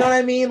budget. You know what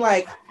I mean?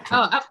 Like,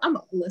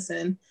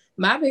 listen,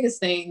 my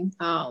biggest thing,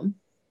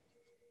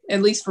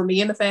 at least for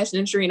me in the fashion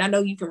industry, and I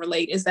know you can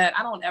relate, is that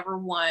I want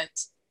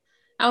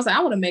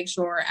to make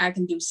sure I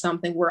can do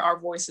something where our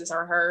voices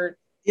are heard.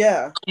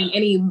 Yeah. And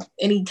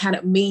any kind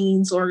of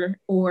means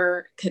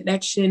or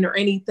connection or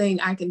anything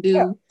I can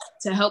do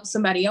to help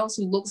somebody else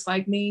who looks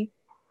like me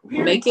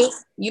make it,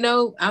 you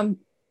know, I'm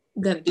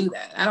gonna do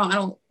that. I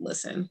don't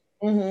listen.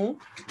 Mm-hmm.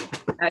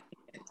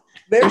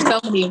 There's so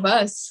many of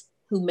us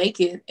who make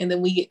it and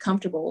then we get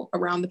comfortable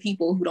around the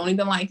people who don't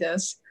even like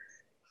us.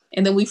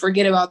 And then we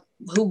forget about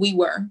who we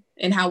were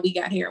and how we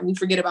got here. And we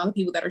forget about the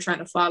people that are trying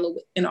to follow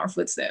in our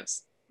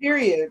footsteps.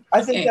 Period.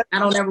 I think I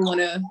don't ever want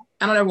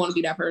to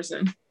be that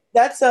person.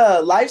 That's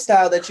a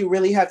lifestyle that you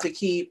really have to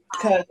keep,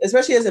 because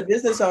especially as a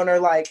business owner,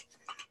 like,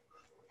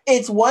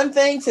 it's one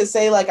thing to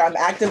say like I'm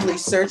actively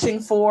searching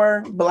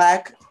for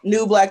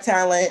new black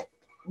talent,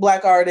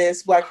 Black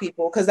artists, Black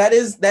people, because that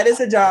is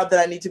a job that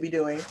I need to be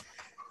doing.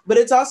 But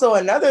it's also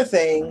another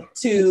thing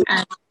to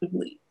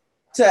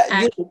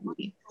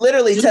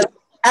literally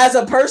as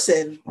a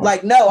person,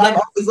 like, no, I'm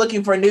always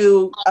looking for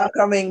new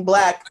upcoming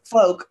Black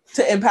folk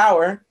to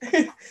empower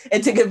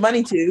and to give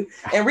money to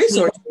and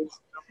resources.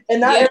 And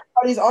not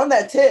everybody's on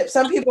that tip.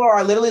 Some people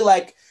are literally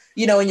like,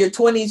 you know, in your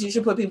 20s, you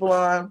should put people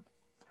on.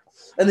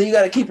 and then you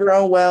got to keep your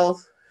own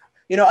wealth.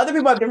 You know, other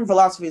people have different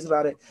philosophies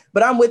about it,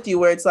 but I'm with you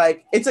where it's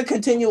like it's a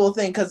continual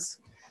thing because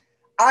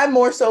I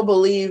more so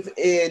believe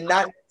in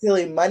not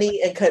necessarily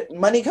money and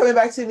money coming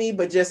back to me,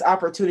 but just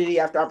opportunity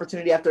after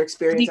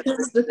experience.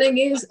 Because the thing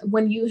is,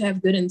 when you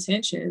have good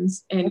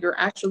intentions and you're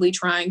actually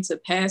trying to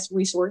pass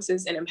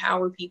resources and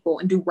empower people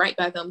and do right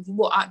by them, you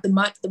will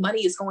the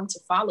money is going to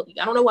follow you.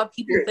 I don't know why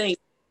people think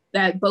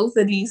that both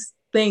of these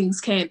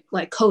things can't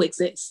like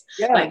coexist.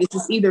 Yeah. Like it's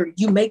just either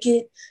you make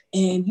it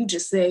and you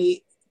just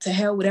say to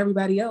hell with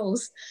everybody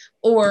else,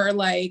 or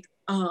like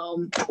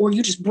or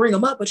you just bring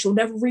them up, but you'll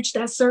never reach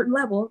that certain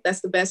level.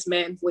 That's the best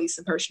man voice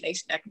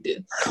impersonation I can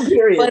do.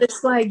 Period. But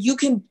it's like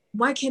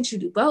why can't you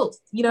do both?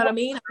 You know what I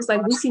mean? It's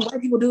like we see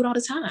white people do it all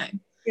the time.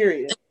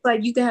 Period. It's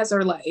like you guys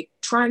are like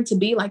trying to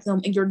be like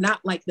them and you're not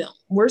like them.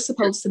 We're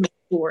supposed to make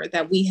sure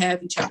that we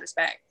have each other's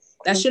back.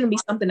 That shouldn't be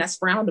something that's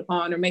frowned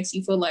upon or makes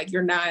you feel like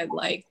you're not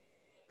like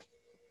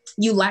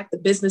you lack the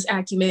business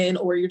acumen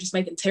or you're just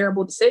making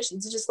terrible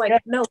decisions. It's just like,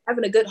 no,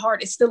 having a good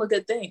heart is still a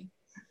good thing.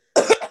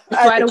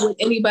 Try to what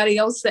anybody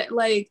else said.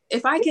 Like,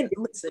 if I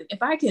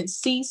can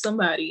see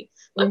somebody,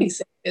 let me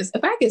say this,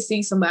 if I can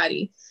see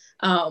somebody,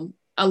 a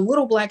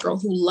little Black girl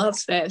who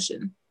loves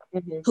fashion,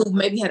 who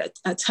maybe had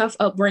a tough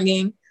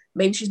upbringing,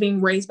 maybe she's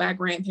being raised by a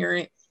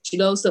grandparent, she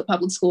goes to a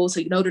public school,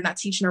 so they're not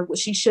teaching her what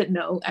she should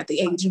know at the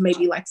age of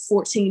maybe like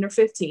 14 or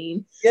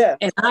 15. Yeah.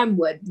 And I'm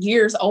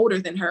years older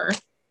than her.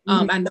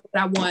 I know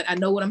what I want. I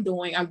know what I'm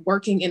doing. I'm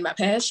working in my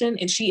passion.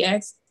 And she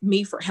asks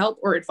me for help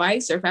or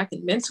advice, or if I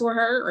can mentor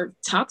her or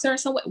talk to her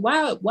some way.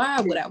 Why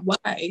would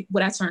I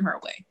turn her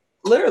away?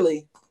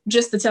 Literally.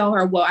 Just to tell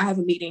her, well, I have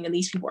a meeting and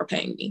these people are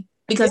paying me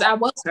because I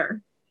was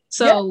her.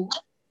 So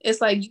it's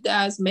like you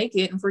guys make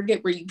it and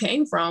forget where you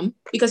came from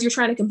because you're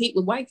trying to compete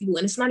with white people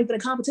and it's not even a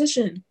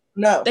competition.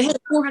 No. They had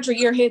a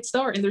 400-year head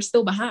start and they're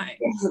still behind.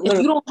 If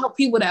you don't help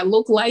people that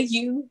look like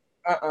you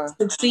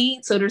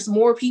succeed, so there's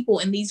more people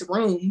in these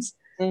rooms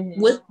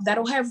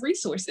that'll have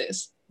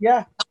resources.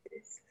 Yeah.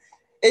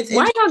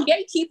 Why y'all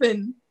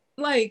gatekeeping?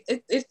 Like,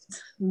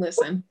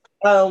 listen.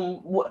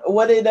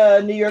 What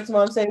did New York's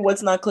mom say?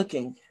 What's not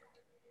clicking?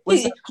 What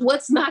is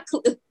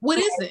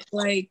it?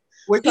 Like,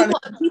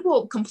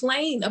 people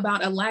complain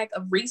about a lack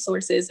of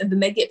resources and then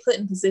they get put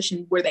in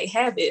position where they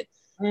have it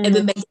and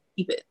then they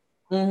keep it.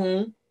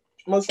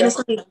 Most and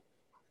it's like,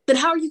 then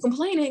how are you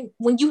complaining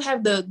when you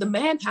have the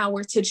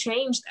manpower to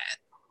change that?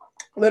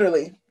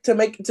 Literally, to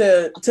make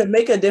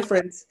a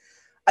difference.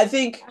 I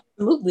think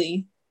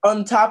absolutely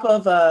on top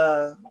of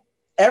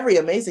every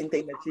amazing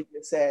thing that you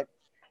just said,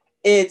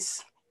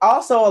 it's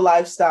also a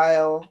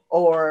lifestyle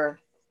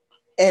or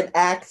an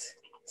act,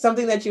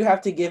 something that you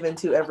have to give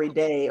into every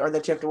day or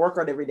that you have to work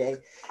on every day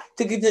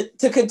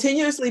to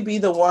continuously be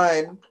the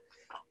one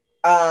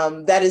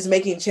that is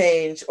making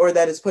change or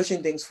that is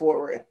pushing things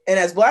forward. And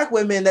as Black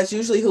women, that's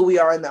usually who we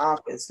are in the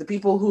office, the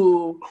people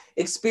who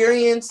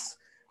experience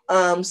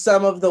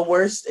some of the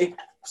worst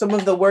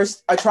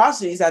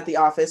atrocities at the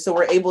office. So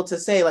we're able to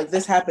say, like,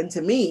 this happened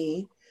to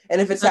me. And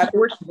if it's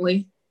happened,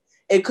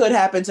 it could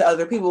happen to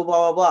other people,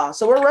 blah, blah, blah.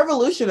 So we're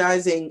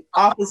revolutionizing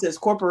offices,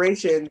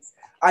 corporations,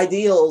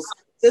 ideals,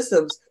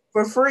 systems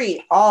for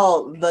free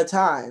all the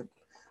time.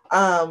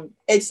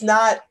 It's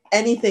not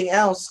anything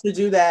else to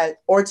do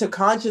that or to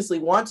consciously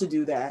want to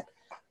do that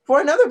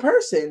for another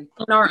person.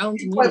 In our own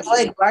community.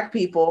 Like Black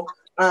people,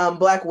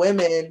 Black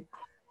women,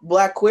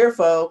 Black queer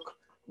folk,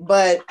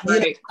 but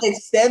you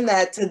extend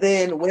that to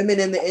then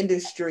women in the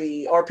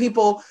industry or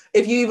people,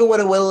 if you even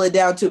want to whittle it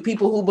down to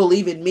people who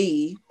believe in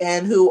me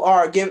and who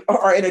are in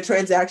a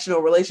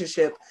transactional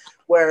relationship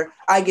where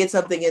I get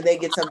something and they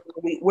get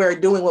something. We're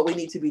doing what we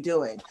need to be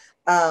doing.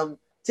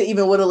 To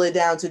even whittle it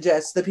down to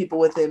just the people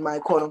within my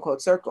quote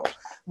unquote circle.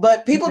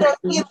 But people don't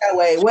see it that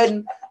way.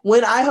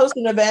 When I host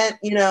an event,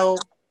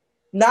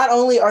 not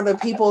only are the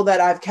people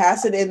that I've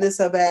casted in this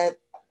event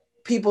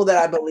people that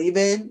I believe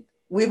in,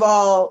 we've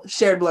all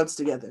shared blunts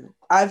together.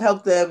 I've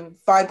helped them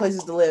find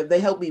places to live.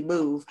 They help me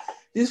move.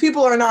 These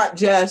people are not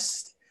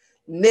just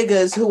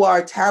niggas who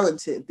are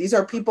talented. These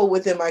are people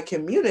within my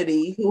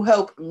community who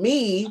help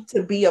me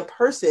to be a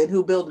person,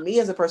 who build me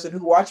as a person,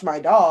 who watch my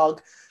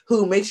dog,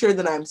 who make sure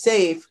that I'm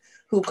safe,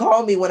 who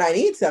call me when I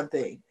need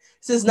something.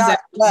 This is not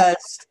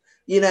just,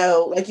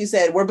 like you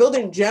said, we're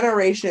building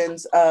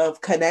generations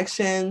of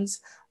connections,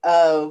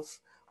 of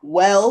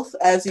wealth,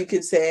 as you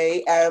could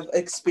say, of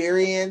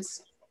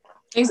experience.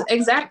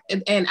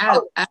 Exactly. And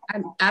I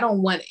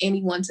don't want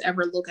anyone to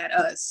ever look at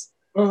us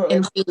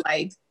and feel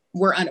like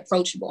we're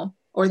unapproachable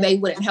or they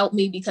wouldn't help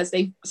me because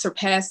they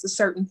surpassed a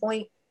certain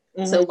point.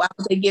 So why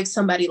would they give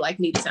somebody like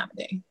me the time of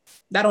day?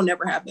 That'll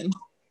never happen.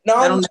 No,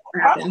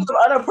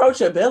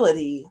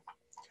 unapproachability.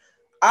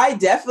 I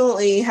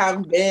definitely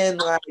have been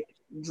like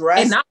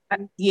dressed,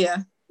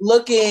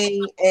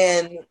 looking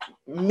and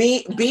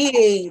me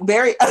being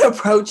very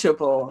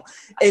unapproachable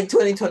in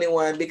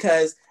 2021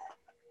 because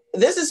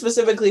this is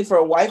specifically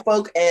for white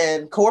folk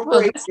and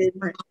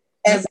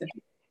corporations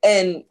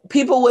and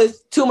people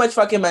with too much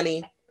fucking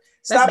money.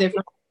 Stop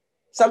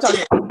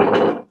talking.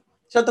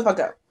 Shut the fuck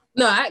up.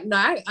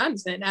 I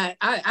understand.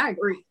 I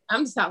agree.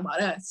 I'm just talking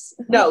about us.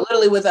 No,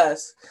 literally with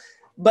us.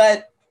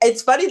 But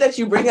it's funny that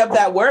you bring up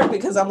that word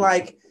because I'm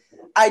like,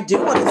 I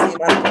do want to see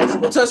it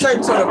approachable to a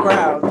certain sort of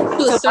crowd.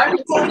 To a certain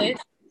extent,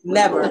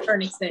 never. To a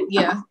certain extent,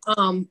 yeah.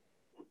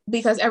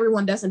 Because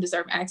everyone doesn't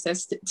deserve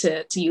access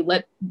to you.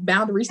 Let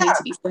boundaries need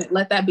to be set.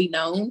 Let that be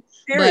known.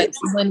 Period.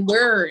 But when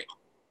we're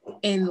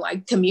in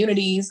like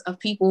communities of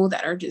people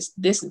that are just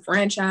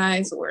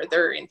disenfranchised or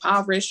they're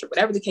impoverished or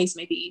whatever the case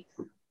may be,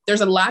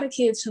 there's a lot of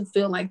kids who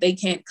feel like they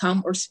can't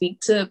come or speak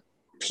to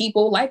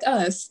people like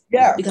us.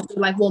 Yeah. Because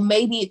they're like, well,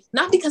 maybe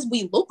not because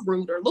we look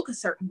rude or look a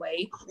certain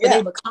way, but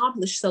they've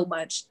accomplished so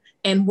much.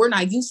 And we're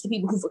not used to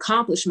people who've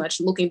accomplished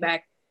much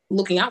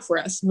looking out for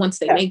us once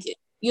they make it,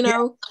 you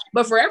know?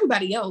 But for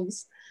everybody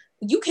else,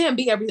 you can't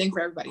be everything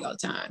for everybody all the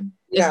time.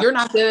 If you're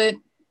not good,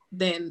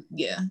 then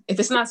if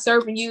it's not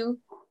serving you,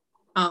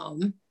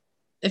 if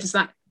it's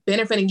not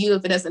benefiting you,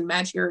 if it doesn't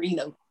match your,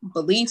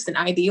 beliefs and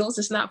ideals,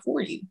 it's not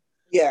for you.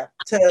 Yeah.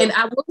 And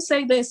I will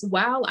say this,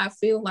 while I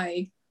feel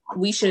like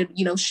we should,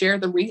 share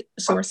the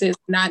resources,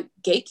 not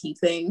gatekeep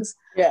things.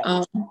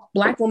 Yeah.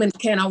 Black women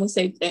can't always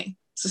save the day.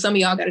 So some of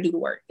y'all got to do the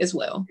work as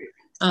well.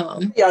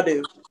 Y'all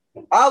do.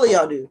 All of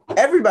y'all do.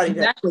 Everybody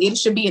exactly. Does. It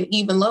should be an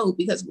even load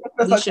because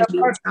we should be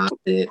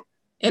exhausted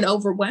and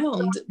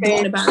overwhelmed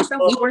doing it by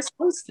ourselves. We weren't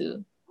supposed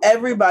to.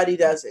 Everybody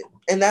does it.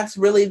 And that's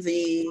really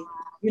the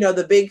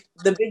big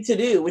to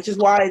do, which is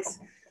why it's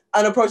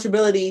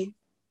unapproachability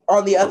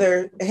on the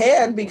other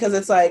hand, because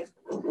it's like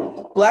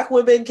Black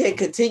women can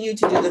continue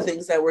to do the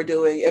things that we're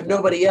doing if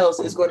nobody else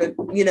is going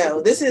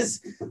to, this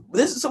is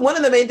one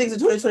of the main things in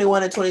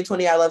 2021 and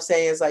 2020 I love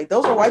saying is like,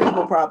 those are white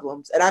people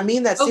problems. And I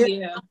mean that seriously.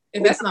 Yeah.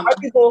 If that's not white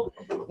people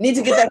need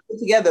to get that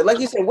together. Like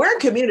you said, we're a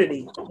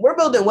community. We're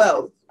building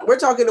wealth. We're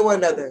talking to one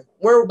another.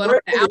 But on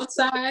the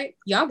outside,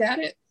 y'all got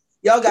it.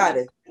 Y'all got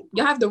it.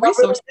 Y'all have the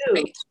resources.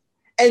 Really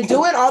and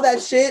doing all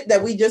that shit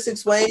that we just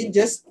explained,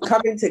 just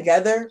coming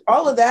together,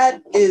 all of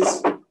that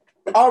is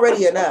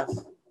already enough.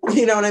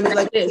 You know what I mean?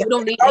 Like we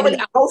don't need any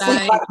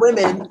outside Black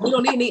women. We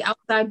don't need any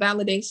outside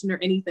validation or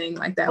anything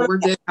like that. We're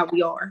good how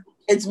we are.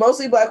 It's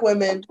mostly Black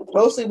women,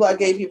 mostly Black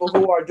gay people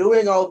who are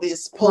doing all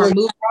this pulling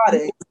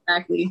products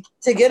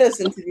to get us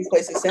into these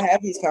places, to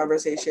have these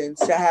conversations,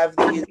 to have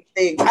these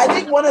things. I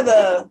think one of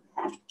the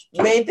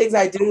main things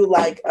I do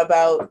like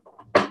about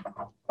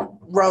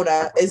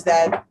Rona is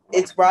that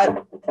it's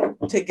brought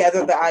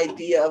together the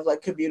idea of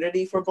like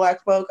community for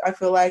Black folk. I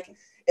feel like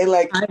it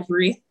like I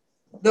agree.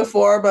 The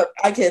form of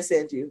I can't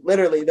stand you.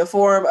 Literally, the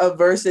form of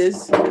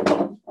verses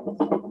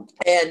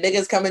and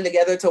niggas coming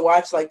together to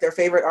watch like their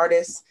favorite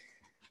artists,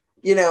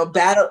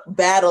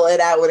 battle it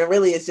out when it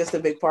really is just a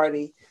big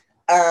party.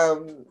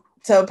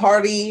 To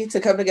party, to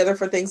come together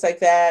for things like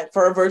that,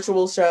 for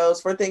virtual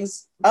shows, for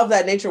things of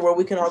that nature where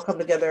we can all come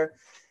together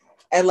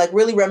and like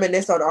really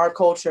reminisce on our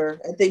culture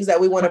and things that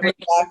we want to bring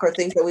back or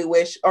things that we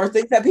wish or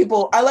things that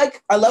people I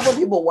love when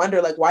people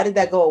wonder like why did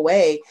that go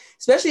away,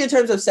 especially in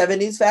terms of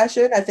 70s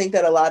fashion. I think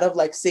that a lot of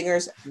like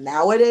singers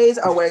nowadays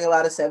are wearing a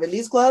lot of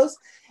 70s clothes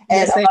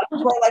and a lot of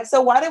people are like,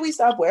 so why did we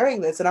stop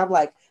wearing this? And I'm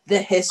like, the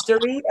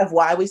history of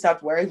why we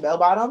stopped wearing bell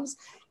bottoms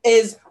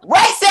is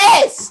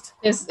racist.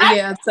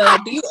 So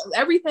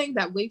everything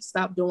that we've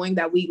stopped doing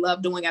that we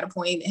love doing at a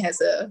point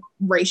has a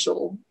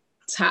racial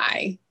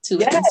tie to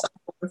it in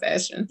some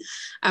fashion.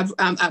 I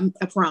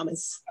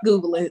promise.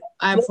 Google it.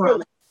 I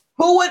promise.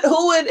 Who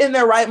would in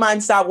their right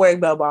mind stop wearing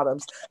bell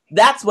bottoms?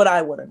 That's what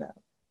I want to know.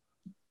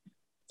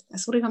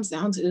 That's what it comes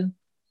down to.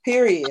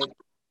 Period.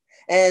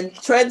 And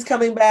trends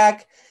coming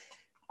back,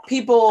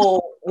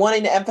 people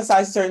wanting to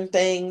emphasize certain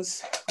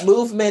things,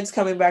 movements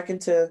coming back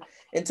into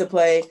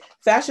play.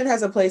 Fashion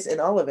has a place in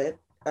all of it,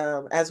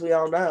 as we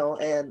all know,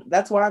 and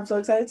that's why I'm so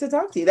excited to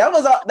talk to you. That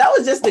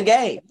was just the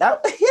game.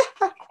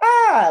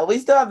 We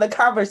still have the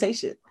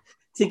conversation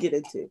to get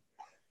into.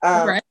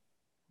 Right.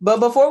 But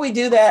before we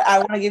do that, I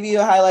want to give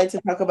you a highlight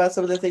to talk about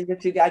some of the things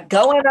that you got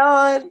going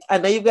on. I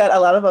know you've got a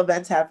lot of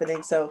events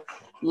happening, so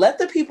let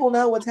the people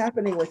know what's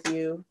happening with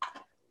you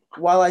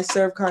while I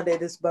serve Conde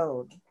this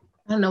bone.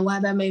 I don't know why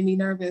that made me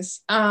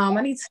nervous.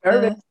 I need to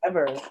nervous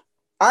ever.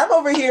 I'm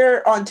over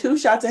here on 2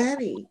 shots of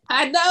Henny.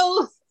 I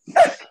know.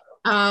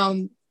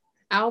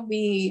 I'll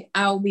be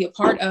a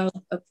part of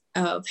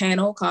a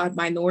panel called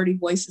Minority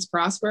Voices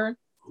Prosper.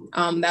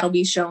 That'll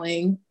be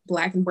showing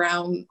Black and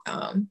Brown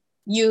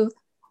youth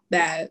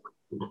that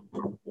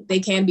they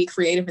can be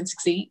creative and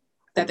succeed,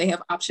 that they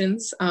have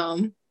options,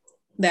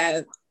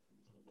 that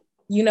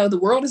the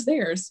world is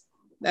theirs.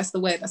 That's the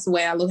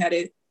way I look at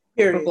it.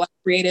 Period. For Black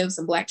creatives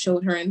and Black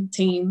children,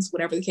 teens,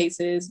 whatever the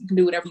case is, you can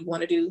do whatever you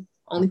want to do.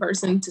 Only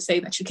person to say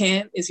that you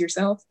can't is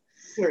yourself.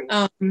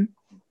 I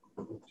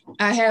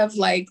have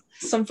like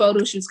some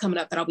photo shoots coming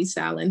up that I'll be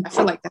styling. I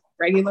feel like that's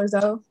regular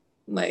though.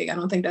 Like, I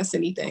don't think that's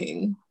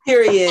anything.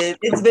 Period.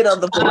 It's been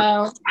on the board.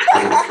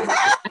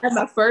 I have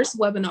my first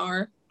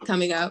webinar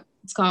coming up.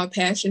 It's called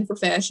Passion for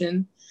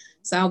Fashion.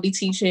 So I'll be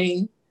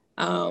teaching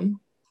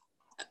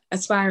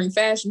aspiring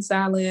fashion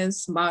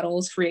stylists,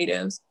 models,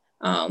 creatives,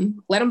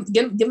 Let them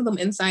give them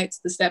insights,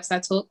 the steps I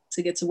took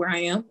to get to where I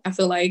am. I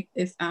feel like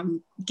if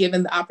I'm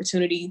given the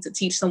opportunity to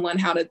teach someone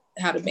how to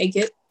make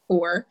it,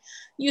 or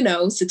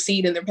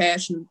succeed in their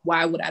passion,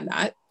 why would I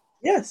not?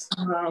 Yes.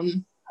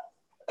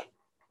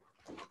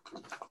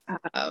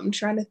 I'm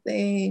trying to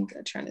think.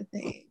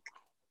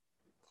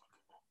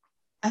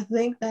 I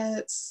think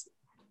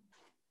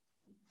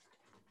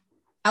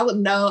I would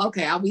know.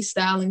 Okay, I'll be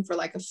styling for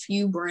like a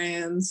few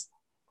brands.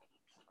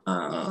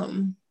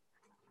 And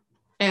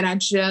I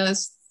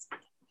just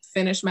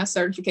finished my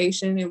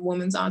certification in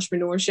women's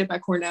entrepreneurship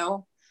at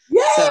Cornell.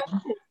 Yeah.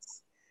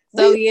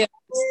 So yeah,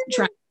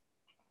 try to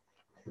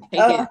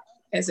take it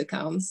as it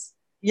comes.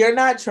 You're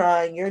not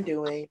trying, you're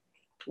doing.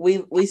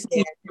 We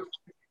stand.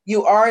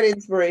 You are an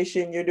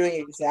inspiration. You're doing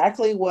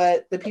exactly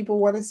what the people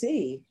want to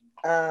see.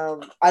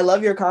 I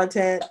love your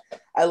content.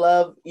 I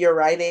love your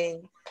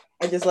writing.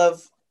 I just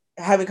love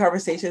having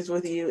conversations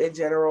with you in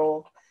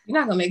general. You're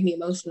not gonna make me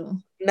emotional.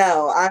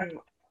 No, I'm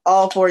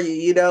all for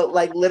you.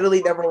 Like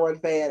literally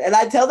 #1 fan. And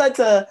I say that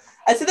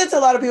to a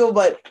lot of people,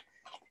 but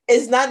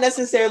it's not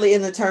necessarily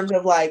in the terms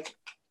of like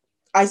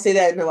I say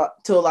that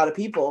to a lot of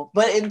people,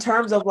 but in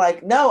terms of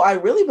like, no, I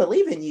really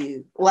believe in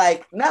you.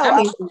 Like, no,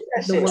 I mean,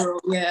 the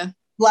world, yeah.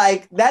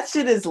 Like that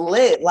shit is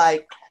lit.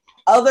 Like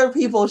other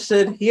people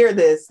should hear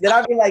this. Then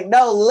I'd be like,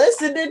 no,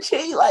 listen to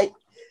Chi. Like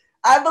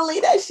I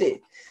believe that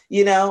shit.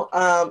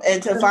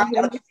 And to find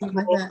other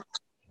people,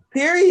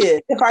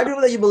 period. To find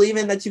people that you believe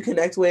in, that you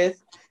connect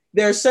with.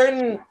 There are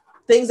certain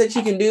things that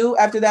you can do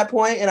after that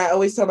point. And I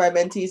always tell my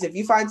mentees, if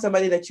you find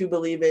somebody that you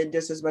believe in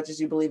just as much as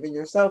you believe in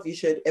yourself, you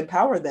should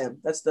empower them.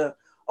 That's the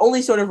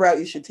only sort of route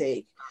you should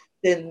take.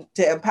 Then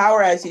to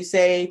empower, as you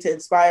say, to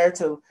inspire,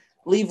 to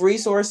leave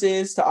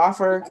resources, to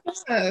offer.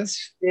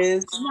 Gosh,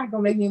 she's not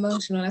gonna make me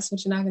emotional. That's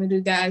what you're not gonna do,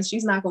 guys.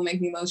 She's not gonna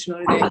make me emotional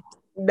today.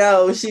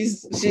 No,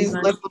 she's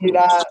literally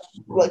not.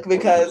 Look,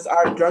 because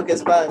I'm drunk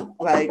as fuck.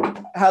 Like,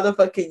 how the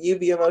fuck can you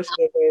be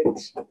emotional,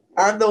 bitch?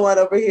 I'm the one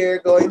over here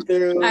going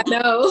through. I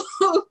know.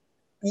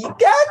 You got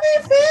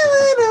me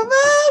feeling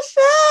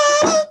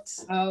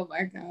emotions. Oh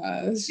my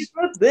gosh.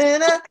 It's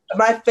been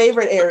my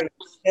favorite area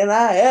than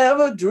I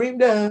ever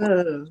dreamed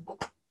of.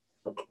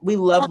 We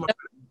love my.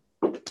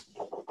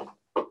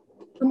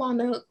 Come on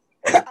now.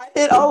 I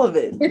did all of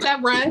it. Hit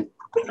that run.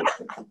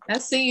 I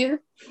see you.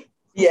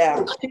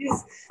 Yeah,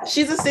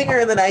 she's a singer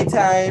in the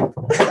nighttime.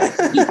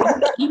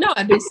 You know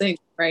I do sing,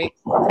 right?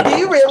 Do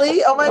you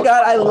really? Oh my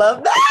god, I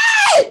love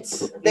that.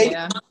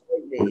 Yeah.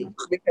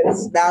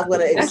 Because now I'm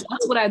gonna.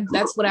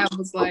 That's what I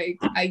was like.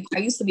 I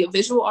used to be a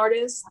visual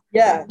artist.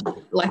 Yeah.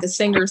 Like a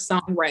singer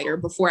songwriter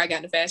before I got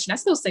into fashion. I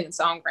still sing and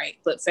songwrite,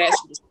 but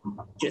fashion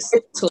just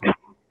took.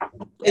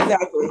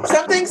 Exactly.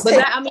 Some things.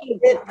 But I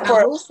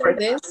will say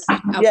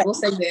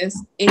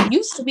this. It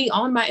used to be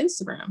on my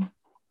Instagram.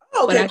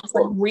 Okay, but I just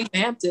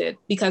revamped it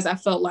because I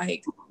felt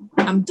like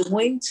I'm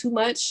doing too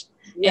much.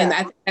 Yeah.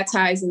 And that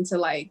ties into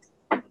like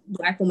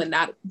Black women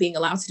not being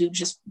allowed to do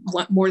just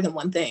more than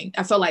one thing.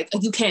 I felt like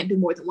you can't do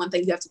more than one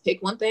thing. You have to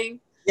pick one thing.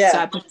 Yeah. So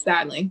I picked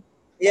styling.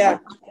 Yeah,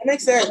 that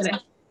makes sense.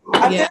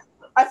 I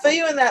feel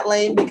you in that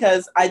lane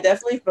because I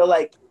definitely feel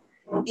like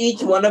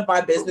each one of my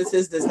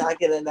businesses does not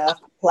get enough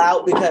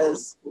clout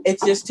because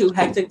it's just too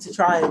hectic to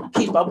try and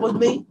keep up with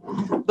me.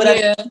 But at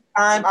the same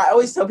time, I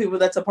always tell people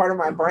that's a part of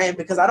my brand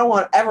because I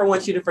don't ever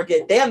want you to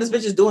forget, damn, this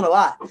bitch is doing a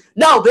lot.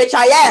 No, bitch,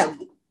 I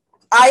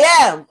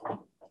am.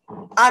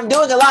 I'm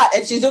doing a lot,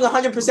 and she's doing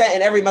 100%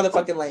 in every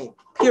motherfucking lane,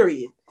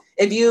 period.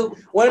 If you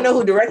want to know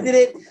who directed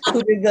it,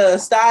 who did the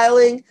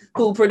styling,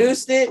 who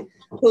produced it,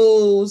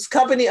 whose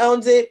company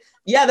owns it,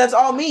 yeah, that's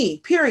all me,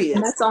 period.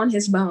 And that's on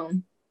his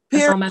bone.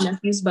 That's on my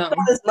nephew's bone.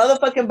 This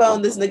motherfucking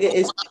bone this nigga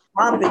is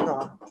chomping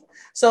on.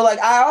 So, like,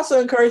 I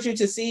also encourage you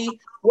to see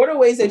what are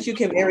ways that you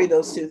can marry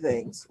those two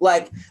things.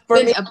 Like, for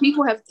me, I've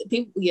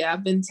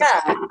been.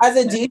 As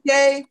a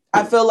DJ,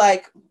 I feel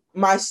like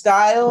my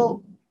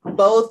style,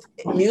 both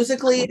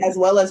musically as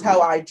well as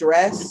how I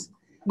dress,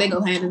 they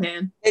go hand in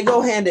hand. They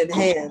go hand in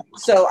hand.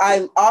 So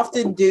I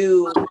often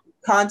do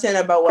content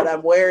about what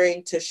I'm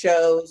wearing to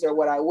shows or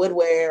what I would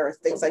wear or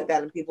things like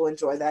that, and people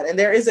enjoy that. And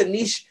there is a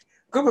niche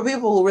group of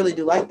people who really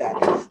do like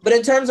that. But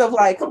in terms of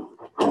like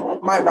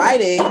my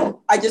writing,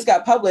 I just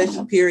got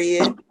published,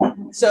 period.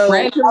 So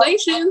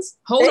congratulations.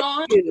 Hold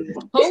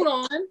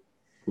on.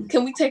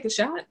 Can we take a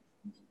shot?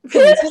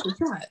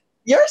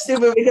 You're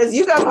stupid because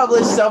you got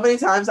published so many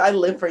times. I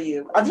live for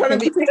you. I'm trying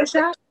to take a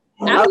shot.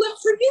 I live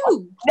for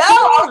you. No,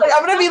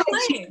 I'm gonna be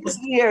like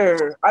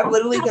here. I'm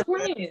literally gonna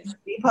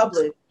be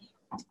published.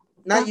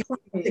 Not you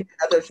take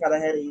another shot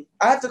of Henny.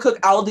 I have to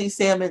cook Aldi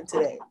salmon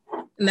today.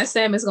 And that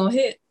salmon's gonna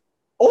hit.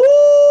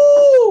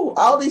 Oh,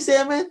 Aldi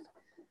salmon.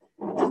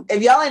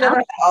 If y'all ain't never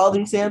had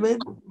Aldi salmon,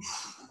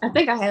 I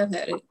think I have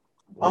had it.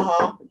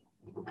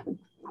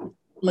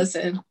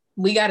 Listen,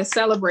 we gotta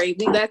celebrate.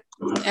 We got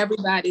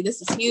everybody.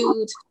 This is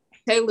huge.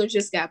 Taylor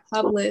just got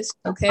published.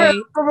 Okay.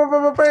 He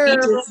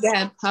just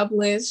got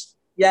published.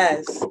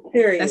 Yes.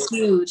 Period. That's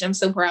huge. I'm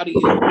so proud of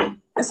you.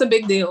 That's a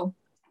big deal.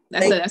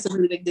 That's a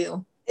really big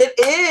deal. It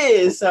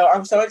is. So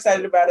I'm so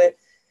excited about it.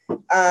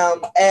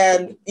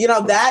 And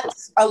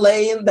that's a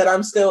lane that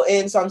I'm still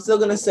in. So I'm still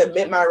going to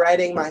submit my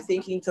writing, my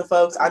thinking to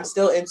folks. I'm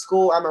still in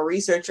school. I'm a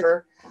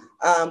researcher.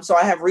 So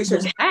I have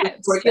research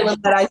curriculum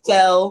that I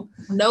sell.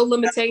 No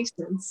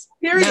limitations.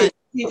 Period.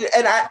 None.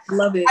 And I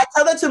love it. I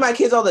tell that to my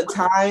kids all the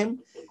time.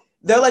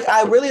 They're like,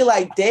 I really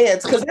like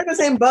dance, because they're in the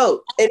same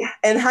boat.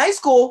 And high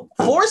school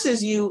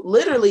forces you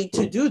literally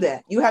to do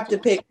that. You have to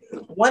pick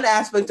one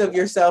aspect of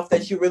yourself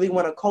that you really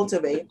want to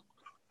cultivate.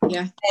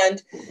 Yeah.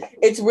 And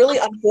it's really,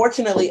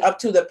 unfortunately, up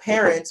to the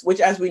parents, which,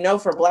 as we know,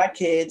 for Black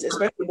kids,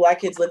 especially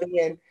Black kids living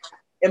in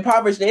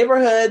impoverished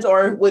neighborhoods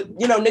or with,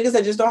 niggas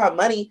that just don't have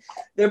money,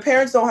 their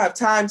parents don't have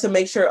time to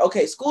make sure,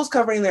 okay, school's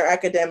covering their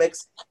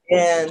academics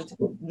and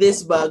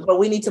this bug, but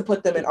we need to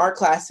put them in art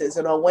classes,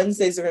 and on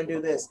Wednesdays they're going to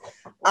do this.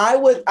 I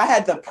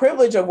had the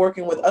privilege of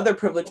working with other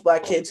privileged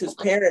Black kids whose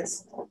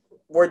parents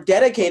were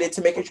dedicated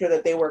to making sure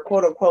that they were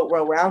quote unquote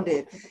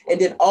well-rounded and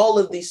did all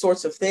of these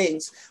sorts of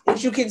things,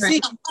 which you can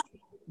see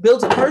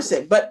builds a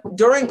person. But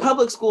during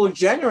public school,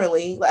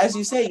 generally, as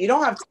you say, you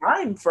don't have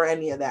time for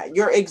any of that.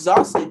 You're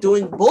exhausted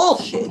doing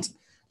bullshit,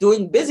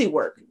 doing busy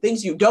work,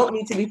 things you don't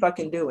need to be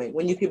fucking doing,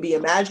 when you could be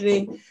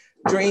imagining,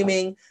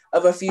 dreaming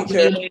of a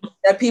future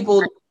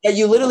that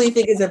you literally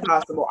think is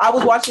impossible. I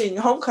was watching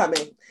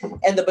Homecoming,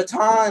 and the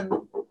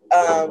Baton,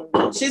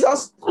 she's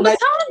also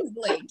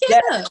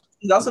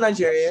she's also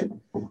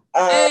Nigerian.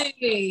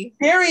 Hey.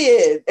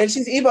 Period. And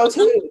she's Igbo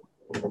too.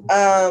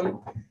 I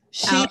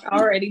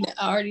already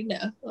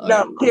know.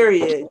 No,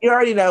 period. You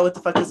already know what the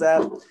fuck is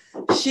up.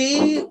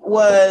 She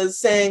was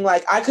saying,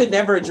 like, I could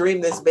never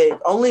dream this big.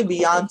 Only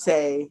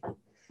Beyonce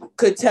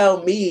could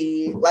tell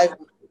me, like,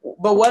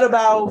 but what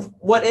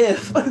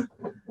if?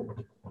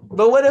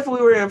 But what if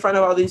we were in front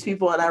of all these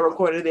people and I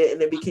recorded it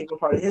and it became a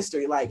part of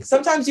history? Like,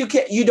 sometimes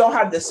you don't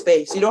have the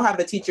space. You don't have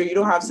the teacher. You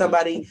don't have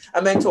somebody,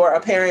 a mentor,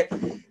 a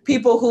parent,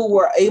 people who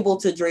were able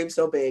to dream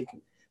so big.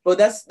 But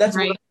that's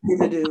right. What I need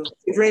to do.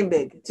 To dream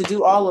big, to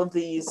do all of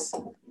these.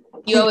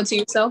 You owe it to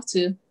yourself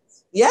too.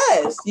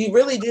 Yes, you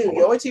really do.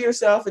 You owe it to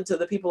yourself and to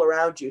the people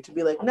around you to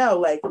be like, no,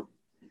 like,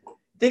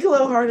 think a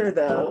little harder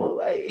though.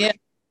 Like, yeah.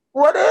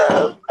 What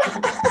if?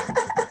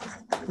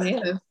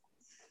 Yeah.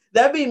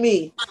 That'd be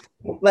me.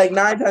 Like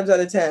 9 times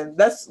out of 10.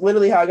 That's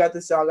literally how I got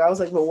this song. I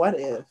was like, well, what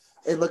if?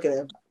 And look at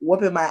him,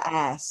 whooping my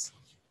ass.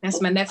 That's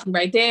my nephew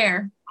right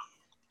there.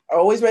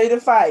 Always ready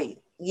to fight.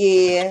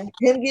 Yeah,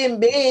 him getting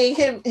big,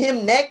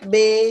 him neck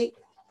big.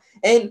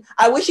 And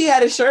I wish he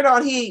had a shirt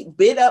on. He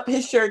bit up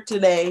his shirt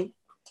today,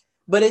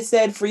 but it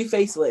said free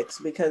face licks,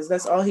 because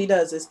that's all he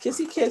does is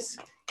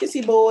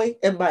kissy boy,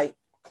 and bite.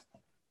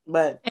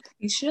 But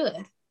he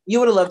should. You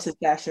would have loved his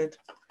fashion.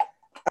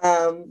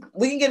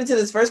 We can get into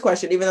this first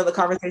question, even though the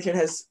conversation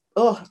has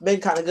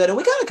been kind of good, and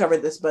we kind of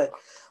covered this, but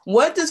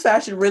what does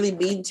fashion really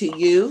mean to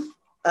you?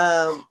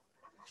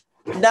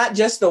 Not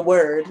just the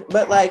word,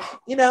 but like,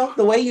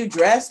 the way you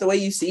dress, the way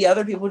you see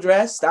other people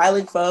dress,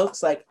 styling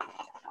folks. Like,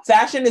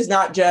 fashion is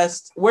not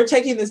just, we're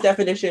taking this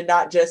definition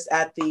not just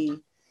at the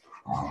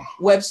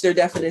Webster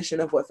definition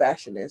of what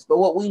fashion is, but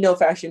what we know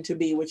fashion to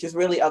be, which is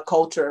really a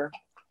culture,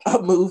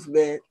 a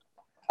movement,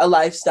 a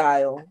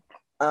lifestyle.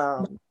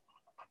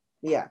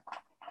 Yeah.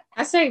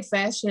 I say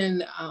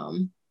fashion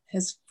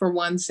has, for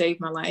one, saved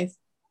my life.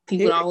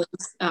 People always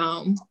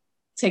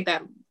take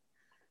that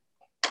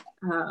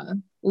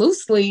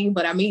loosely,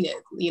 but I mean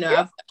it.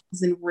 I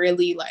was in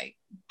really like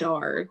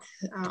dark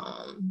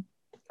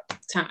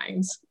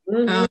times,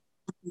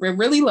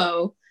 really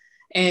low,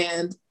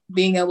 and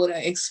being able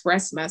to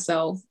express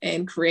myself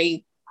and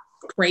create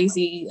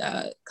crazy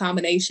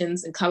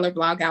combinations and color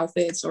block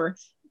outfits or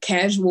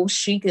casual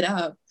chic it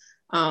up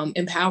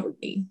empowered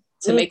me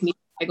to make me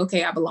like,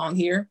 okay, I belong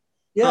here.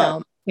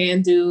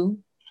 Can do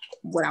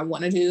what I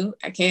want to do.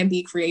 I can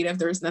be creative.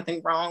 There's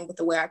nothing wrong with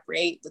the way I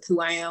create, with who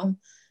I am.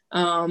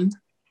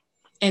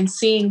 And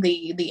seeing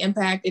the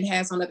impact it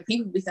has on other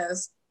people,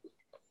 because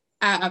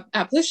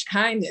I push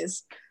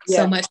kindness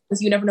so much,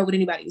 because you never know what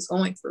anybody is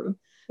going through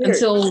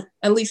until,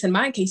 at least in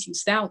my case, you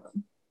style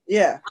them.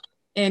 Yeah.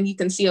 And you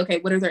can see, okay,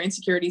 what are their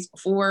insecurities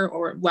before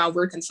or while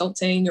we're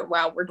consulting or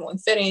while we're doing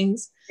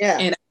fittings. Yeah.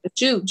 And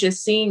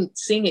just seeing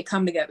it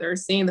come together,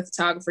 seeing the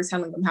photographer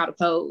telling them how to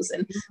pose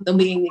and them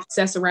being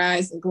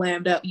accessorized and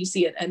glammed up, you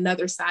see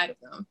another side of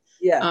them.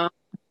 Yeah.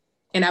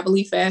 And I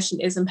believe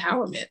fashion is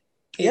empowerment.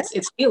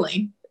 It's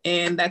healing.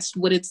 And that's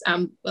what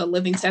I'm a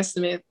living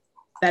testament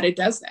that it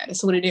does that.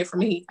 It's what it did for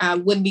me. I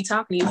wouldn't be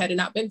talking to you had it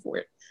not been for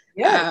it.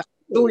 Yeah.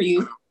 For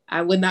you,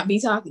 I would not be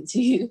talking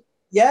to you.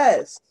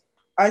 Yes,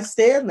 I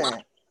stand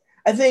that.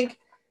 I think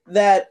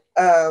that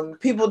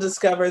people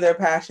discover their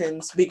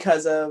passions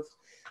because of,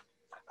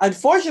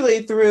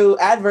 unfortunately, through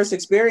adverse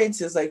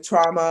experiences like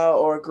trauma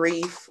or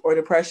grief or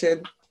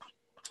depression.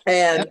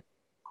 And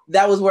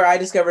that was where I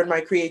discovered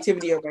my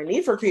creativity, or my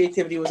need for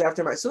creativity was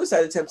after my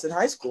suicide attempts in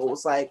high school. It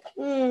was like,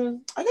 I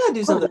gotta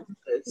do something.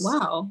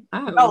 Wow.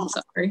 I'm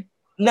sorry.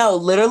 No,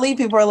 literally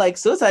people are like,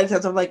 suicide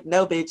attempts. I'm like,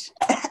 no, bitch,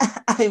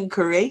 I'm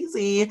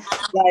crazy.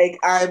 Like,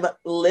 I'm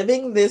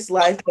living this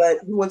life, but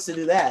who wants to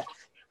do that?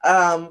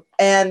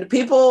 And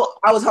people,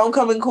 I was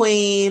homecoming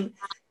queen.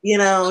 You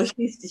know,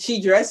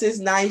 she dresses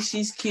nice.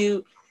 She's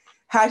cute.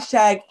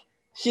 Hashtag,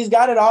 she's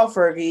got it all,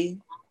 Fergie.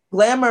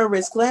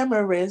 Glamorous,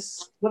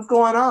 glamorous. What's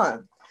going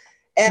on?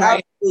 And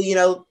Right. obviously, you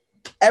know,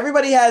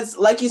 everybody has,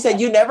 like you said,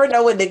 you never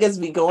know what niggas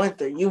be going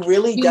through. You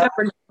really You don't.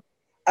 never know.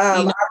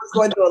 I was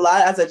going through a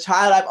lot as a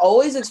child. I've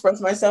always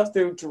expressed myself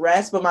through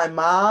dress, but my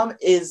mom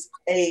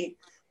and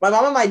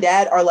my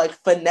dad are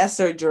like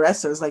finesser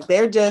dressers. Like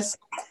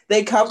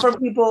they come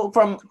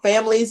from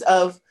families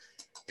of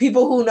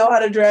people who know how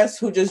to dress,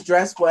 who just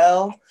dress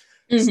well.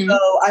 Mm-hmm. So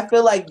I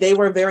feel like they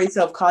were very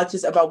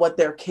self-conscious about what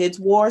their kids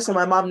wore. So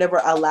my mom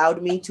never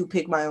allowed me to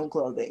pick my own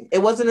clothing.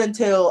 It wasn't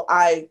until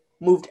I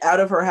moved out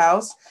of her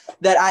house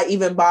that I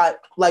even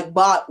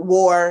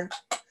wore,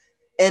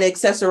 and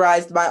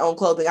accessorized my own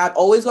clothing. I've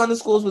always gone to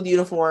schools with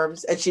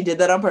uniforms, and she did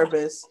that on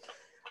purpose.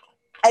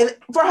 And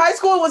for high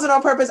school, it wasn't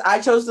on purpose. I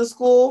chose the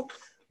school,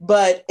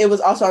 but it was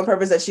also on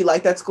purpose that she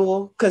liked that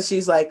school because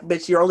she's like,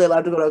 bitch, you're only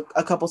allowed to go to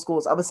a couple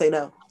schools. I'm gonna say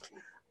no.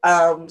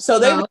 So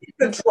they really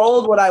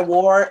controlled what I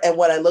wore and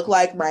what I looked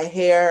like, my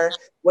hair,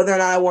 whether or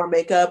not I wore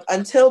makeup,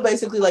 until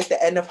basically like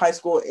the end of high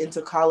school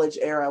into college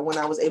era when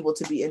I was able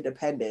to be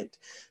independent.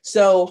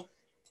 So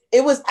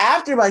it was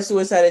after my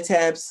suicide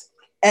attempts,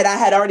 and I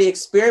had already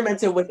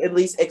experimented with at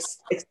least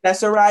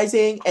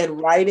accessorizing and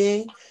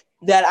writing,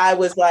 that I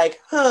was like,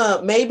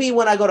 maybe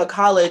when I go to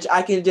college,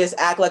 I can just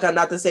act like I'm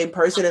not the same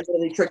person and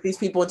really trick these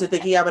people into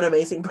thinking I'm an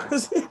amazing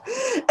person.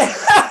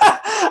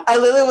 I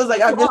literally was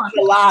like, I'm just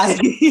gonna lie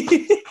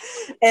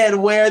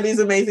and wear these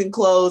amazing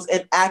clothes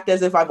and act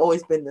as if I've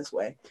always been this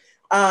way.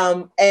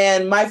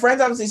 And my friends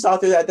obviously saw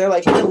through that. They're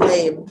like, you're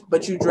lame,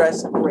 but you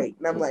dress great.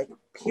 And I'm like,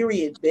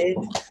 period,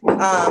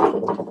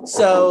 bitch.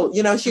 So,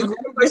 you know, she grew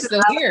a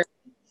personality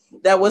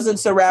that wasn't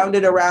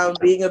surrounded around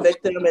being a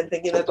victim and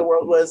thinking that the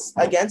world was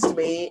against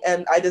me.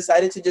 And I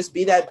decided to just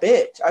be that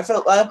bitch. I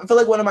feel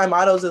like one of my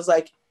mottos is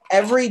like,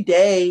 every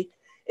day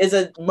is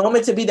a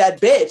moment to be that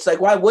bitch.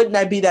 Like, why wouldn't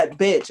I be that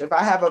bitch? If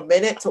I have a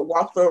minute to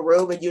walk through a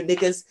room and you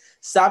niggas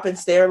stop and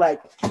stare,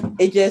 like,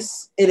 it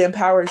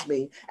empowers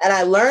me. And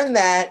I learned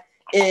that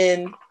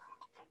in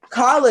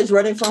college,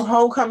 running from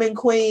homecoming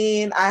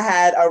queen. I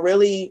had a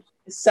really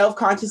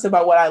self-conscious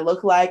about what I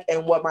looked like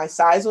and what my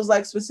size was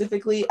like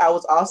specifically. I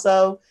was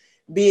also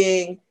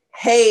being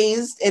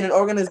hazed in an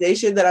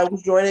organization that I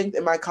was joining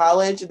in my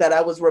college that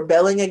I was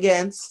rebelling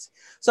against.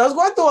 So I was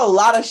going through a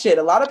lot of shit.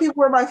 A lot of people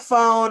were on my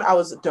phone. I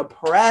was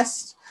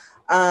depressed.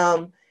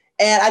 And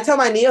I tell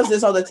my neos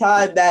this all the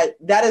time, that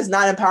is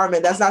not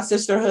empowerment. That's not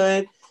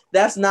sisterhood.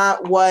 That's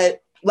not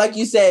what, like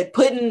you said,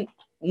 putting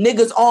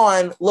niggas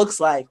on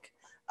looks like.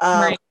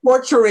 Right.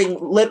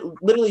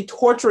 Literally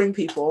torturing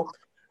people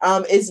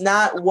is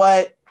not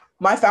what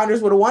my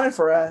founders would have wanted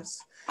for us.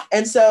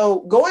 And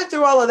so going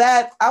through all of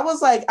that, I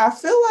was like, I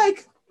feel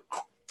like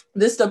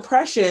this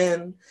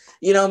depression,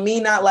 you know, me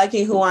not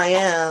liking who I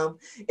am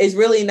is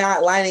really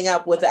not lining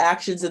up with the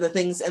actions and the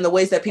things and the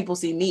ways that people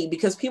see me,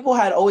 because people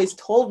had always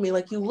told me,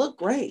 like, you look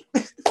great.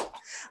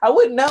 I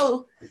wouldn't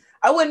know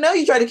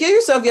you tried to kill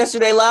yourself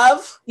yesterday,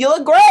 love. You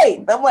look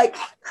great. I'm like,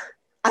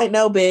 I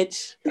know,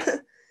 bitch.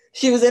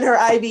 She was in her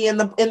IV in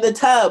the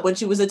tub when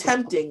she was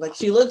attempting. Like,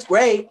 she looks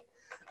great.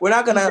 We're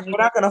not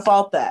gonna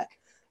fault that.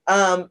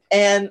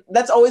 And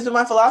that's always been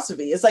my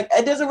philosophy. It's like,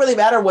 it doesn't really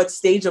matter what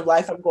stage of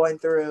life I'm going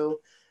through.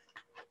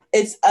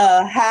 It's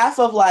a half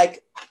of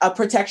like a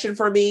protection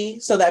for me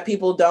so that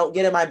people don't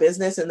get in my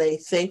business and they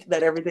think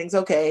that everything's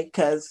okay,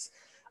 because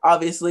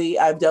obviously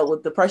I've dealt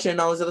with depression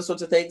and all these other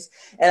sorts of things.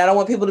 And I don't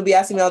want people to be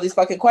asking me all these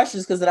fucking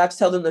questions, because then I have to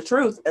tell them the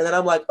truth. And then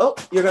I'm like, oh,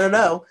 you're gonna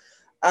know.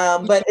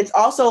 But it's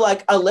also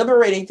like a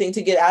liberating thing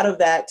to get out of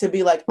that, to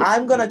be like,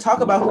 I'm going to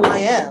talk about who I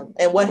am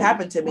and what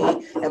happened to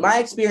me and my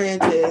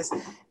experiences,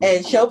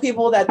 and show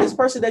people that this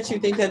person that you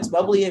think that's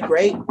bubbly and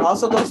great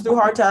also goes through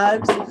hard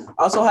times,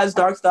 also has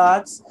dark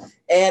thoughts,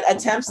 and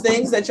attempts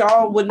things that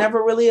y'all would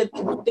never really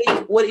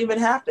think would even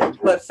happen.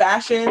 But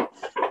fashion,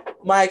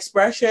 my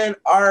expression,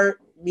 art,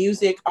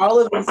 music, all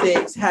of these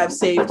things have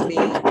saved me,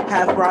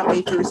 have brought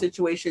me through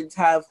situations,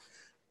 have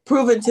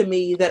proven to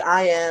me that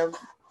I am,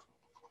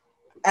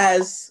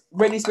 as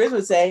Britney Spears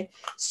would say,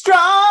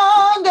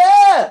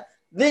 stronger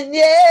than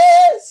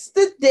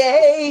yesterday.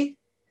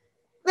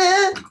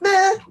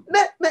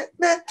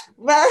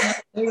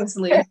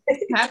 Honestly,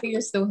 happy you're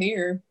still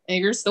here,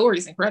 and your story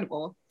is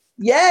incredible.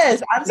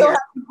 Yes, I'm so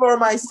happy for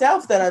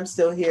myself that I'm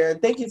still here.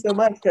 And thank you so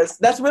much, because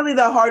that's really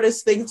the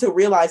hardest thing to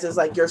realize, is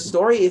like, your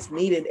story is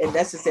needed and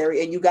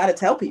necessary, and you got to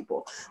tell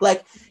people.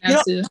 Like,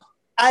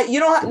 you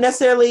don't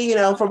necessarily, you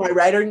know, for my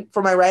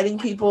writing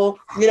people,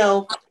 you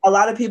know, a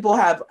lot of people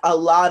have a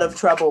lot of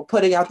trouble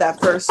putting out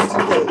that first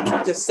thing,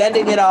 just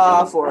sending it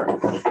off or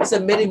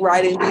submitting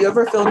writing. Do you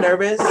ever feel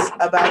nervous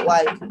about,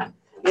 like,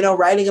 you know,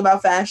 writing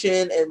about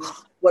fashion and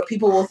what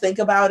people will think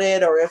about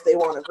it, or if they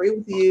won't agree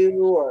with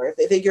you, or if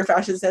they think your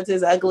fashion sense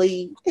is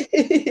ugly?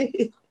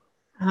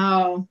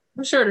 Oh,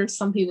 I'm sure there's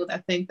some people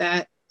that think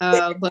that,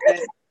 but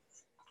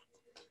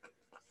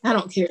I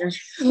don't care.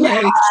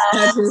 Like,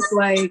 I just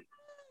like,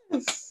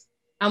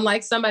 I'm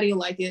like, somebody will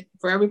like it.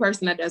 For every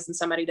person that doesn't,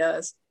 somebody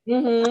does.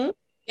 Mm-hmm.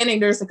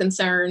 And there's a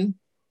concern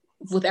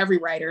with every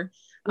writer.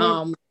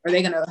 How are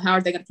they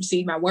gonna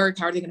perceive my work?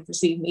 How are they gonna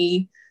perceive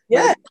me?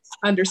 Yeah.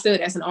 But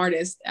understood as an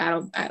artist,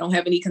 I don't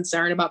have any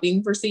concern about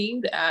being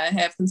perceived. I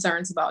have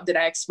concerns about, did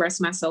I express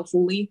myself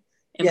fully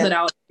and put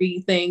out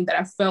everything that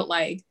I felt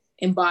like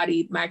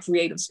embodied my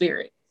creative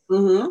spirit.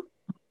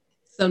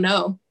 So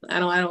no, I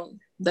don't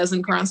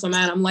doesn't cross my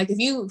mind. I'm like, if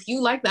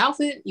you like the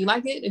outfit, you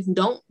like it. If you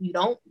don't, you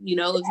don't. You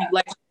know, if you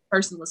like the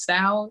person with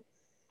style,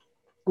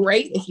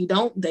 great. If you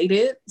don't, they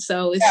did.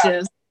 So it's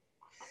just.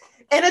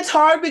 And it's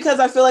hard because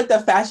I feel like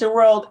the fashion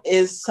world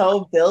is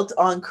so built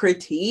on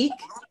critique.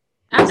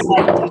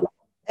 Absolutely.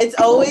 It's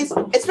always,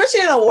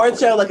 especially an award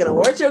show, like an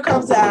award show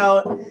comes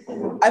out,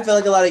 I feel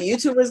like a lot of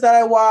YouTubers that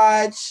I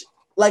watch,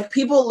 like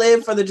people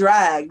live for the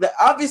drag.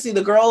 Obviously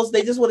the girls,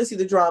 they just want to see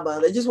the drama.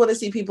 They just want to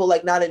see people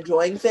like not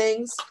enjoying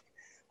things.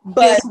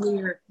 But it's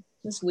weird.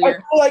 It's weird. I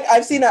feel like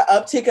I've seen an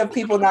uptick of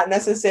people not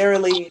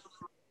necessarily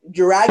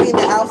dragging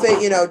the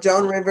outfit, you know,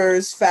 Joan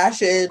Rivers,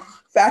 fashion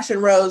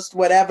roast,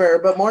 whatever,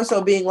 but more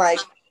so being like,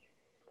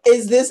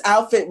 is this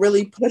outfit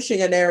really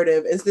pushing a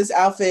narrative? Is this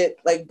outfit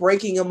like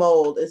breaking a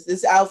mold? Is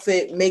this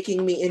outfit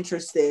making me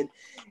interested?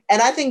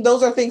 And I think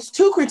those are things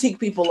to critique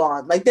people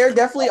on. Like there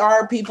definitely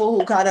are people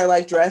who kind of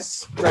like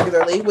dress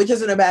regularly, which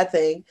isn't a bad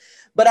thing.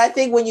 But I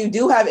think when you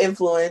do have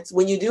influence,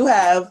 when you do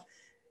have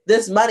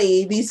this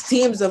money, these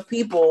teams of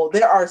people,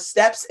 there are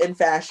steps in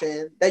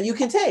fashion that you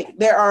can take.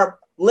 There are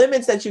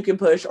limits that you can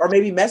push, or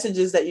maybe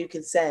messages that you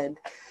can send,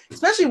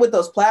 especially with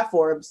those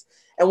platforms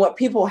and what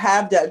people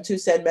have done to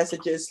send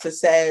messages, to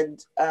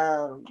send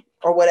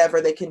or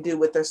whatever they can do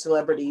with their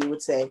celebrity, you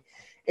would say,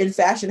 in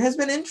fashion has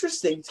been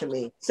interesting to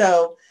me.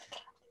 So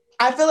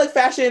I feel like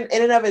fashion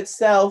in and of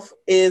itself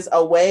is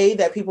a way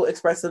that people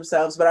express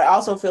themselves, but I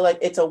also feel like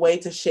it's a way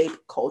to shape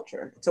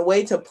culture. It's a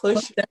way to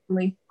push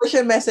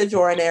a message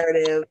or a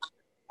narrative.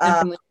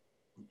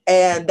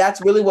 And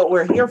that's really what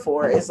we're here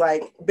for. It's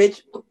like,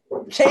 bitch,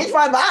 change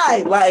my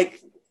mind.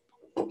 Like,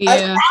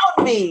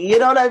 astound me. You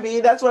know what I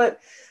mean? That's where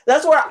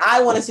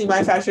I want to see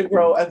my fashion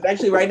grow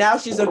eventually. Right now,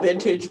 she's a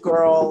vintage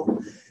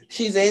girl.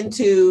 She's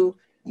into,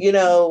 you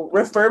know,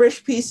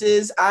 refurbished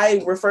pieces.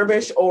 I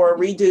refurbish or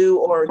redo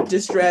or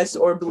distress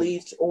or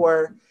bleach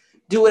or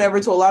do whatever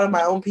to a lot of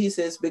my own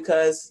pieces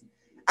because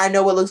I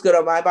know what looks good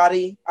on my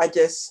body. I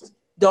just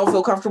don't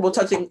feel comfortable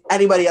touching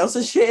anybody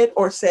else's shit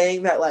or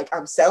saying that like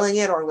I'm selling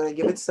it or I'm going to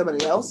give it to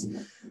somebody else.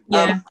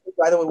 I'd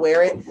rather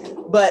wear it.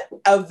 But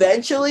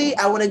eventually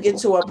I want to get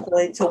to a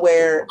point to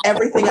where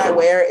everything I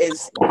wear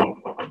is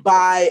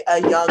by a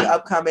young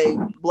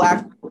upcoming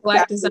black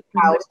designer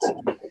house.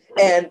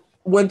 And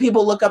when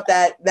people look up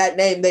that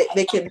name,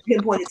 they can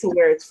pinpoint it to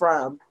where it's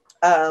from.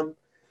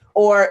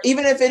 Or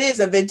even if it is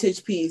a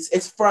vintage piece,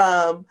 it's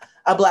from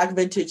a black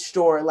vintage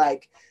store.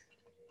 Like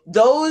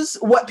those,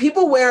 what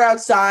people wear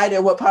outside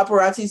and what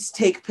paparazzis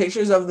take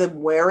pictures of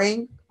them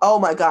wearing, oh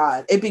my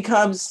God, it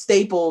becomes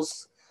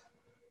staples.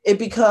 It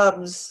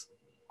becomes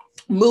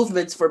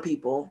movements for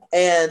people.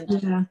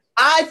 And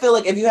I feel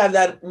like if you have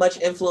that much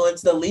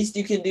influence, the least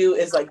you can do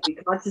is like be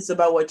conscious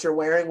about what you're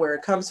wearing, where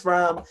it comes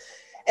from,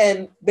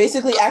 and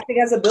basically acting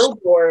as a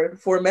billboard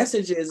for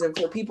messages and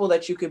for people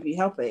that you could be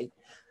helping.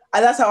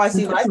 And that's how I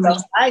see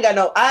myself.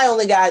 I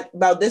only got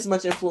about this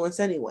much influence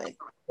anyway.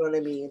 You know what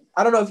I mean?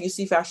 I don't know if you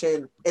see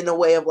fashion in a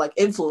way of like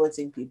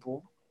influencing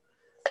people.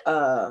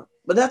 But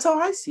that's how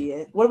I see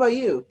it. What about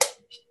you?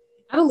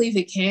 I believe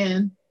it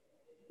can.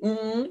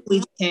 I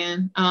believe it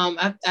can.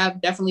 I've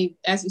definitely,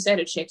 as you said,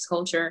 it shapes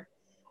culture.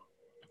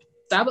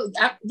 So I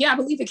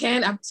believe it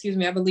can.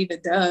 I believe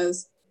it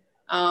does.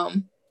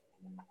 And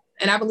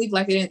I believe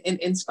like it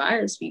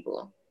inspires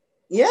people.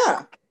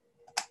 Yeah.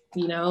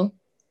 You know,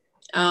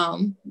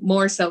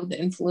 more so the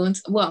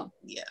influence. Well,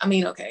 yeah, I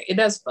mean, okay, it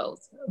does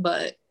both,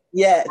 but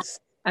yes,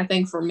 I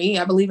think for me,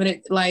 I believe in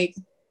it. Like,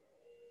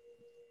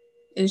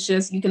 it's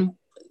just, you can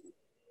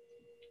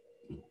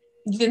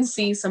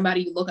see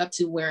somebody you look up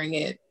to wearing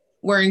a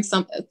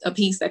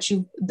piece that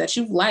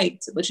you've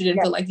liked, but you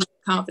didn't feel like you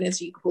had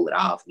confidence you could pull it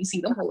off. You see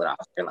them pull it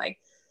off. You're like,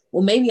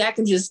 well, maybe I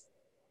can just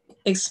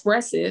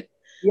express it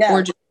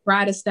or just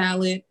try to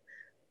style it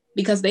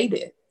because they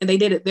did, and they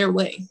did it their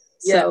way.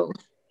 So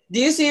do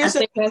you see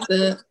yourself as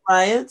the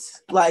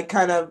clients, like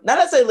kind of, not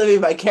necessarily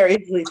living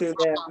vicariously through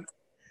them,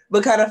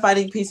 but kind of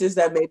finding pieces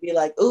that may be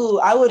like, ooh,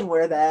 I wouldn't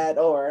wear that,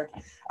 or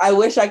I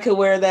wish I could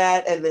wear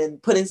that, and then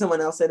putting someone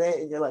else in it,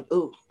 and you're like,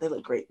 ooh, they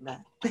look great in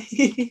that.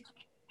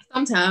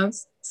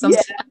 Sometimes I'm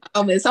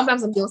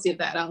guilty of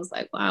that. I was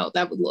like, wow,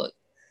 that would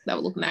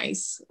look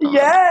nice.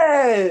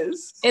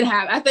 Yes. It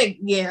happened. I think,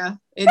 yeah,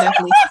 it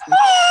definitely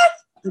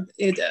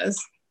it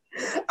does.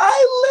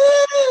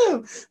 I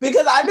live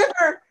because I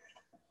never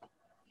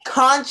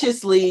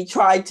consciously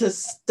tried to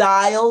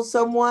style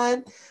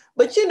someone,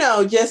 but you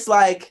know, just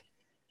like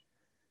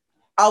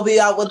I'll be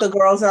out with the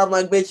girls and I'm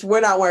like, bitch, we're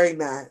not wearing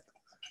that.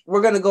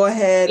 We're gonna go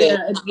ahead.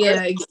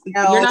 You're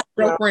not a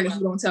girlfriend if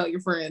you don't tell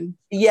your friend.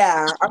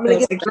 Yeah, I'm gonna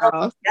get the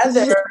girls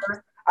together.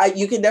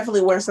 You can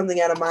definitely wear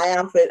something out of my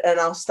outfit, and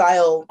I'll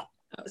style.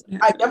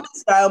 I definitely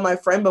styled my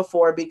friend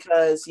before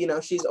because you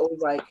know she's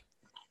always like,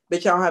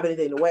 "Bitch, I don't have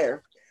anything to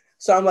wear."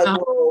 So I'm like,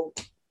 well,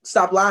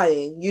 stop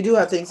lying. You do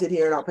have things in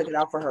here and I'll pick it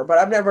out for her. But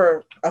I've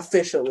never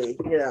officially,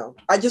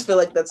 I just feel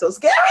like that's so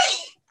scary.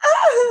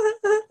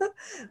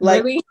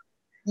 Like, really?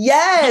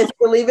 yes,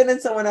 believe it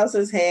in someone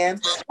else's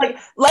hands. Like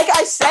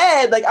I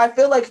said, like I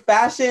feel like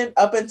fashion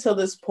up until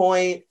this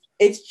point,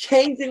 it's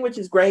changing, which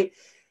is great.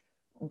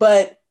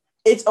 But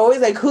it's always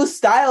like who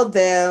styled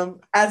them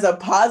as a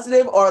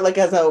positive or like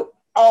as a,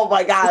 oh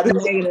my God.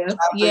 Negative.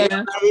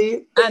 Yeah,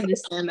 I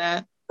understand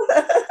that.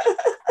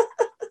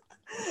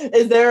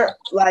 Is there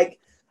like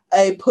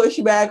a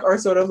pushback or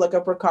sort of like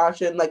a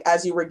precaution, like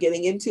as you were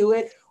getting into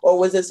it, or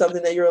was it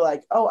something that you were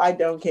like, oh, I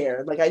don't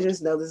care, like I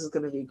just know this is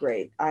going to be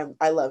great,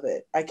 I love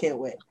it, I can't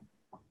wait?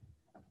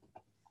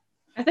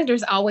 I think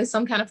there's always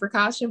some kind of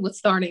precaution with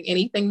starting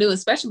anything new,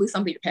 especially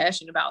something you're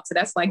passionate about. So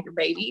that's like your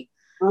baby.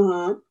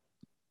 Uh-huh.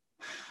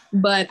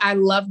 But I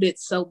loved it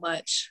so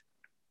much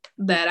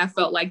that I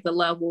felt like the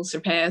love will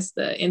surpass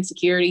the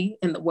insecurity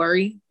and the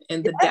worry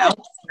and the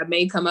doubts that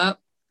may come up.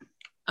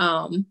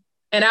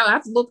 And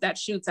I've looked at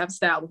shoots I've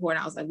styled before and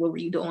I was like, what were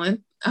you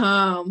doing?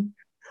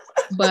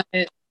 But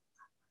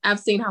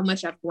I've seen how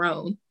much I've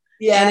grown.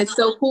 Yeah. And it's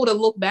so cool to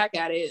look back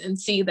at it and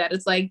see that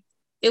it's like,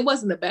 it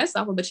wasn't the best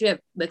offer, but you have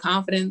the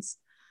confidence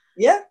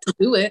to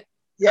do it.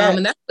 Yeah.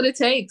 And that's what it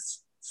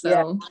takes. So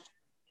yeah.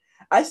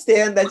 I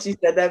stand that you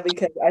said that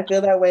because I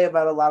feel that way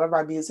about a lot of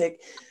my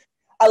music.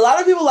 A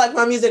lot of people like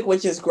my music,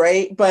 which is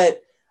great,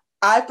 but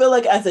I feel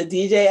like as a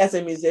DJ, as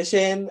a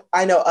musician,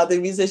 I know other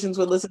musicians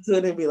would listen to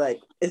it and be like,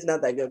 it's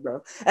not that good,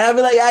 bro. And I'd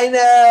be like, I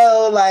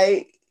know,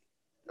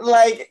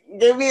 like,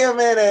 give me a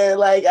minute.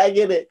 Like, I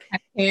get it. I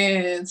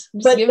can't.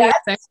 But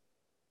that's,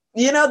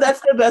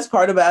 that's the best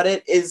part about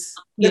it is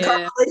the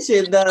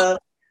compilation, the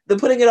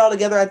putting it all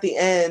together at the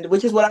end,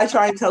 which is what I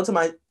try and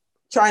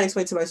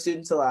explain to my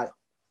students a lot.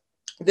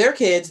 They're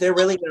kids, they're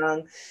really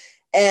young.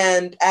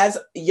 And as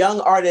young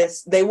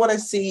artists, they want to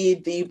see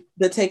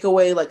the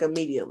takeaway like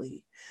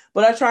immediately.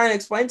 But I try and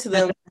explain to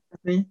them,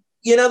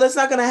 that's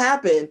not going to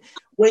happen.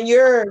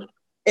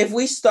 If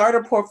we start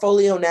a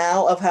portfolio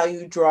now of how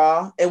you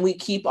draw and we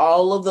keep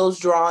all of those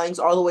drawings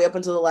all the way up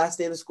until the last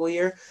day of the school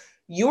year,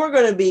 you are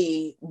going to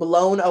be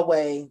blown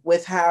away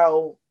with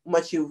how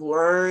much you've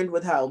learned,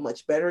 with how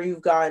much better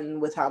you've gotten,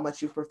 with how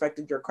much you've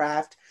perfected your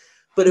craft.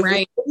 But if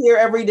we're here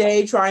every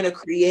day trying to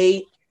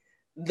create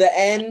the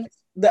end,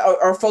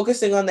 or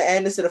focusing on the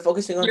end instead of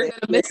focusing on you're gonna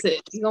miss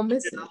it. You're gonna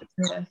miss it.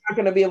 You're not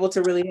gonna be able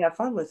to really have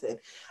fun with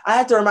it. I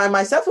have to remind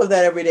myself of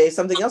that every day.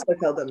 Something else I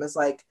tell them is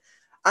like,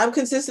 I'm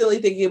consistently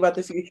thinking about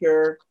the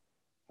future,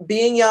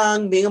 being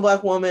young, being a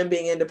Black woman,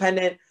 being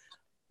independent,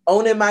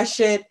 owning my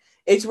shit.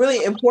 It's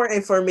really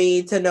important for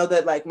me to know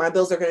that like my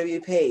bills are going to be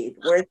paid.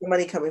 Where's the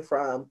money coming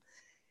from?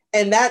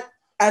 And that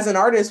as an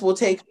artist will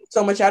take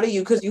so much out of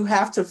you because you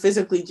have to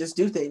physically just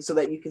do things so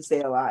that you can stay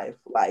alive.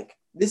 Like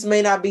this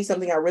may not be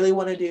something I really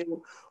want to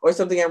do or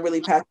something I'm really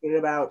passionate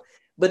about,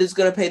 but it's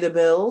going to pay the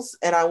bills.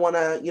 And I want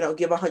to,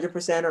 give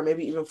 100% or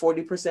maybe even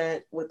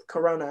 40% with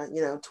Corona,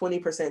 20%,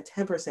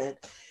 10%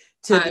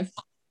 to,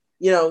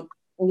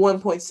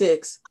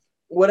 1.6,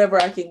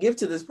 whatever I can give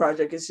to this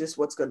project is just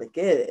what's going to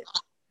get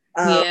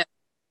it.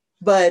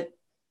 But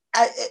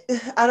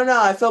I don't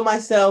know. I feel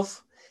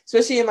myself,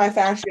 especially in my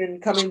fashion,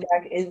 coming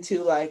back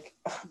into like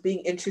being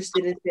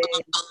interested in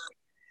things.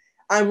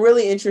 I'm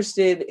really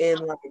interested in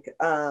like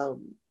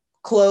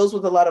clothes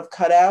with a lot of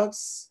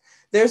cutouts.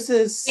 There's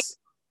this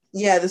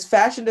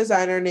fashion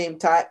designer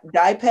named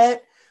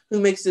Pet who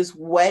makes this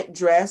wet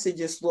dress. It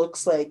just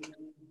looks like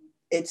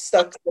it's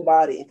stuck to the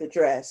body, the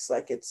dress,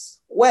 like it's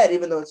wet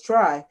even though it's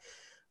dry.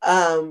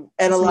 And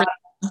a lot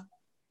of,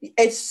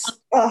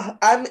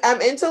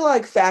 I'm into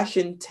like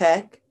fashion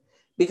tech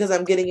because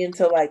I'm getting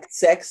into like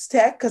sex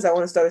tech because I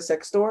want to start a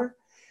sex store.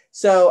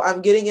 So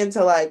I'm getting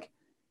into like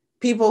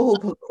people who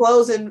put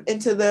clothes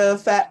into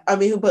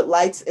who put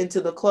lights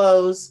into the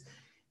clothes,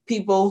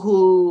 people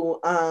who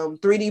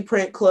 3D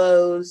print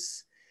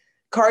clothes.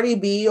 Cardi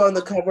B on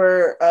the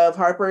cover of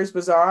Harper's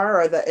Bazaar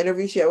or the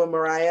interview she had with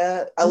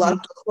Mariah, a lot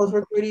of the clothes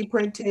were 3D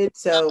printed,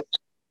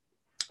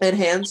 and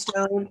hand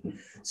sewn.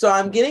 So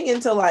I'm getting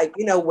into like,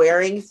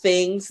 wearing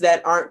things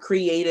that aren't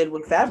created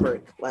with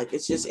fabric. Like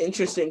it's just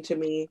interesting to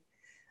me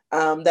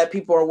that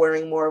people are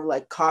wearing more of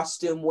like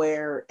costume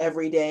wear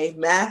every day.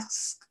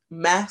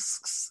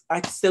 Masks,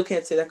 I still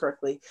can't say that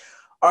correctly,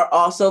 are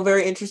also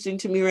very interesting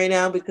to me right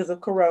now because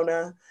of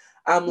Corona.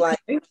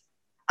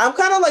 I'm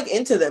kind of like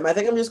into them. I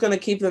think I'm just going to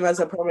keep them as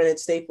a permanent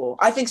staple.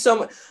 I think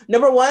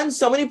number one,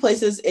 so many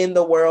places in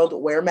the world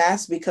wear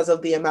masks because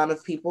of the amount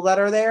of people that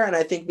are there. And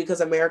I think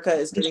because America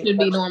is getting, it should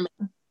be normal.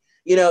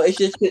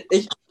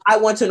 I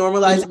want to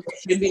normalize it.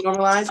 It should be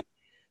normalized.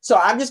 So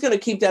I'm just going to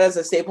keep that as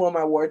a staple in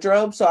my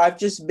wardrobe. So I've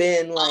just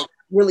been like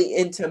really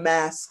into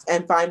masks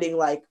and finding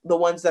like the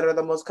ones that are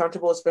the most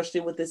comfortable,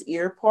 especially with this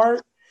ear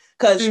part.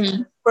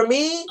 Because for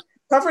me,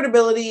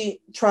 comfortability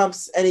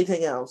trumps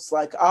anything else.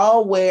 Like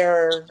I'll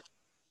wear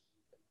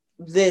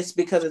this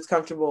because it's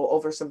comfortable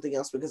over something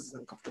else because it's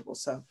uncomfortable.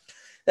 So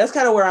that's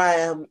kind of where I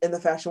am in the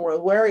fashion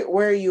world. Where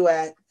are you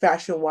at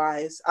fashion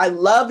wise? I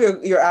love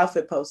your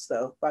outfit posts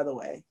though, by the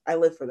way. I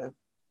live for them.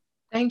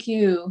 Thank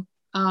you.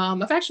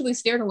 I've actually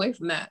steered away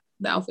from the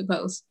outfit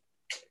post.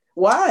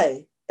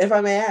 Why, if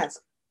I may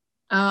ask?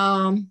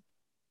 Um,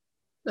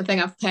 I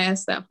think I've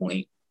passed that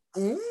point.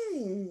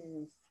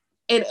 Mm.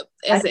 It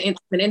as an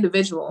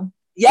individual.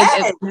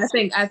 Yes.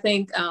 I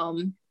think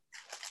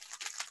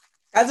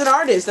As an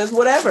artist, as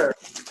whatever.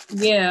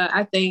 yeah,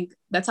 I think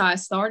that's how I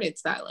started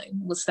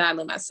styling, was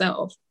styling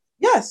myself.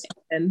 Yes.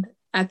 And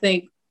I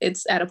think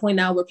it's at a point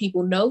now where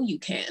people know you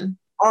can.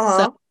 Uh-huh.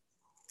 So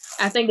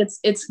I think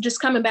it's just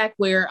coming back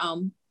where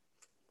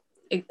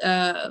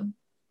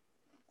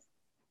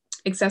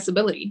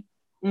accessibility,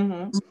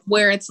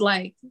 where it's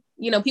like,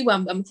 people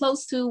I'm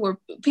close to, or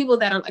people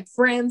that are like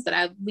friends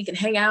that we can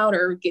hang out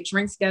or get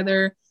drinks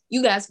together.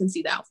 You guys can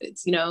see the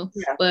outfits, Yeah.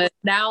 But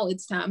now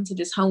it's time to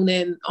just hone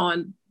in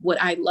on what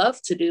I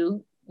love to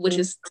do, which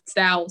is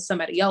style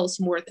somebody else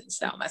more than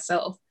style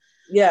myself.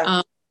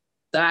 Yeah.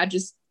 So I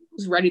just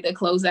was ready to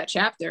close that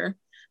chapter.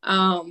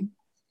 On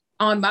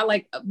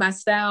my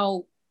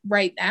style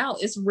right now,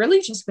 it's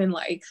really just been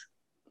like,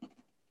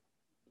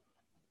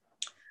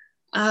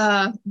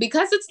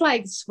 because it's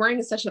like spring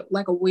is such a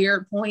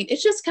weird point.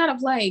 It's just kind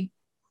of like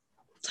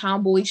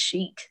tomboy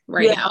chic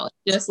right now.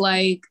 Just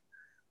like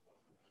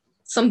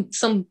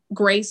some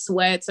gray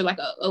sweats or like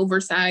an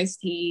oversized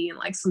tee and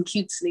like some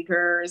cute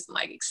sneakers and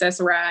like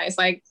accessorize.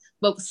 Like,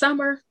 but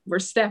summer we're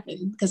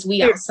stepping because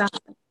we outside.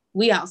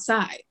 We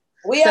outside.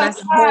 We so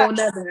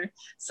outside.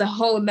 It's a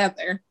whole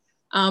nother.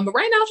 But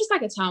right now it's just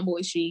like a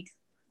tomboy chic.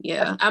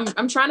 Yeah,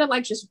 I'm trying to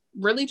like just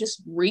really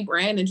just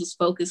rebrand and just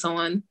focus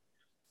on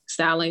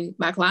styling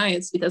my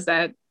clients, because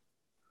that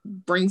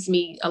brings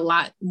me a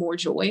lot more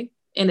joy,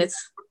 and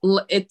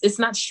it's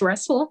not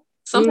stressful.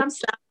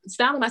 Sometimes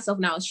styling myself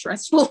now is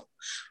stressful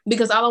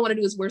because all I want to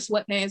do is wear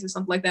sweatpants or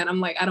something like that. I'm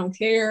like, I don't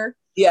care.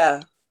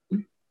 Yeah.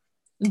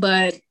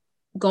 But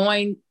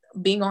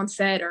being on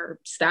set or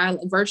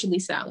virtually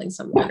styling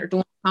someone or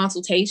doing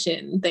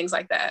consultation and things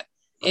like that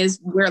is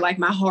where like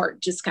my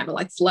heart just kind of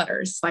like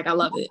flutters. Like, I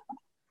love it.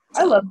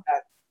 So, I love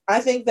that. I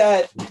think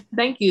that.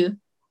 Thank you.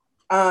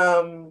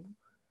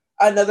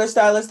 Another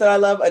stylist that I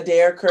love,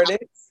 Adair Curtis.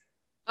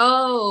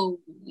 Oh,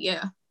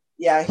 yeah.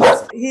 Yeah,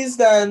 he's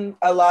done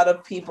a lot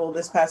of people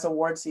this past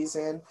award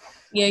season.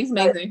 Yeah, he's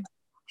amazing.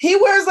 He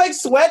wears like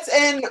sweats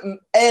and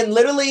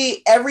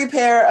literally every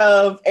pair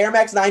of Air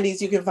Max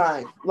 90s you can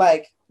find.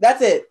 Like,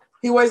 that's it.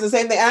 He wears the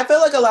same thing. And I feel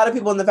like a lot of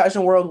people in the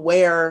fashion world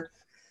wear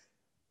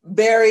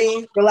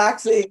very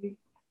relaxing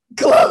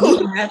clothes.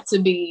 You have to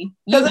be.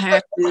 You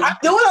have to. I'm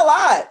doing a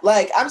lot.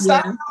 Like, I'm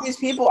styling these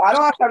people. I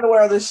don't have time to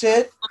wear all this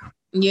shit.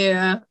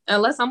 Yeah,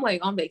 unless I'm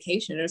like on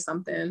vacation or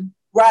something.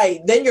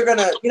 Right. Then you're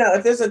gonna,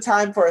 if there's a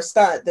time for a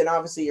stunt, then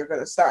obviously you're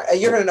gonna start, and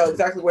you're gonna know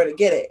exactly where to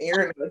get it, and you're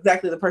gonna know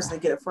exactly the person to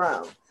get it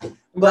from.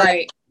 But,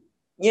 right.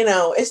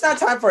 It's not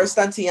time for a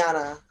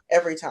stuntiana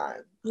every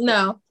time.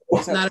 No,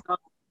 not at all.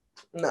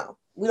 No,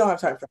 we don't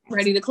have time for that.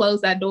 Ready to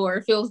close that door.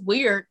 It feels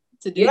weird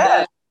to do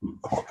that.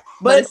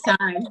 But it's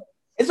time.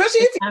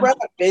 Especially if you run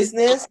a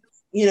business,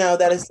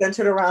 that is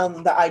centered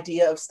around the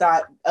idea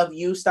of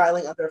you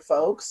styling other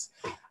folks.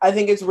 I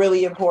think it's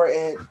really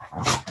important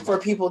for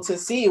people to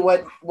see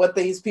what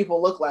these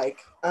people look like.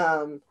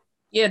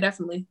 Yeah,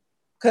 definitely.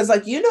 Because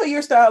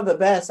your style the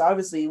best.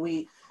 Obviously,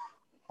 we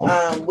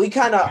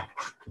kind of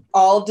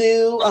all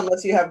do,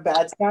 unless you have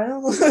bad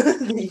style.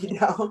 You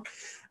don't.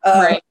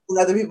 Right. And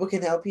other people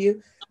can help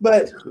you.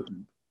 But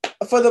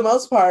for the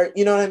most part,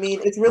 you know what I mean?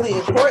 It's really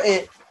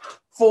important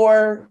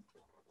for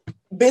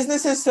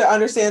businesses to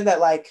understand that,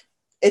 like,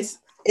 it's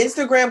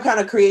Instagram kind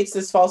of creates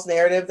this false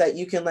narrative that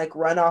you can like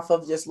run off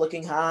of just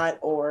looking hot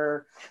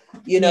or,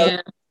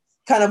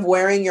 kind of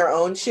wearing your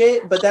own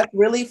shit. But that's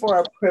really for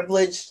a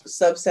privileged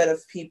subset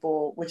of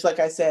people, which, like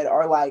I said,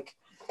 are like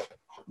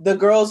the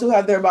girls who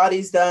have their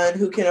bodies done,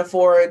 who can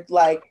afford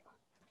like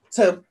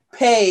to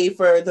pay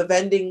for the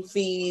vending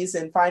fees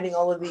and finding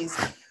all of these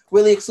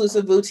really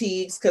exclusive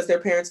boutiques because their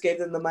parents gave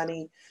them the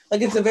money.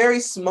 Like, it's a very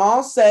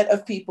small set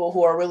of people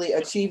who are really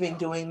achieving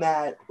doing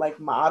that,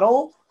 like,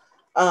 model.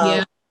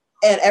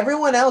 And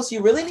everyone else,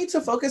 you really need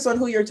to focus on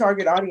who your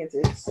target audience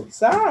is.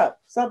 Stop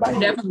buying.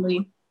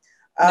 Definitely.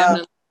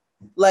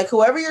 Like,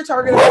 whoever your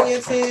target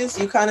audience is,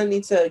 you kind of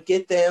need to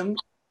get them.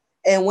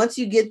 And once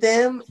you get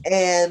them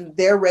and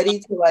they're ready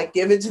to like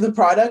give into the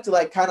product, to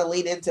like kind of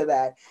lean into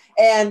that.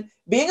 And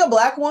being a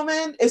Black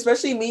woman,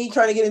 especially me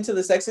trying to get into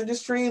the sex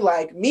industry,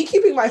 like me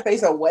keeping my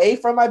face away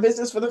from my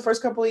business for the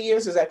first couple of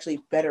years is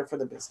actually better for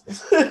the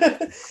business.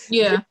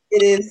 Yeah.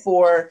 It is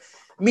for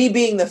me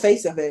being the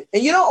face of it.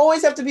 And you don't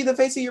always have to be the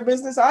face of your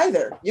business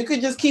either. You could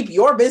just keep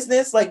your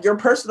business, like your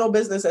personal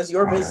business, as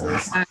your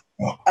business.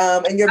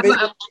 And your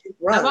business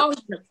I've always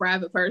been a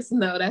private person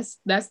though. That's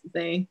the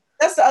thing.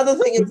 That's the other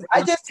thing is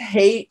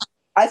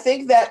I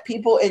think that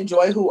people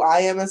enjoy who I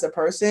am as a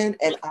person,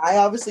 and I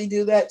obviously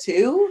do that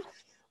too.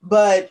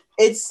 But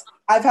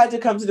I've had to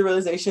come to the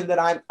realization that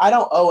I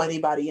don't owe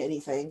anybody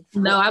anything.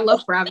 No, I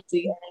love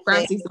privacy.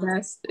 Privacy is the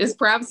best.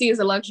 Privacy is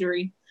a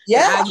luxury.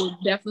 Yeah, I will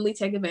definitely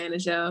take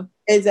advantage of.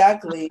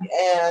 Exactly.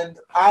 And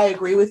I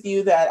agree with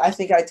you that I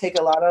think I take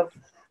a lot of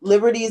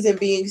liberties in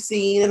being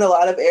seen in a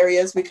lot of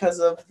areas because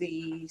of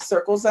the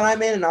circles that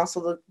I'm in and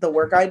also the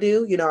work I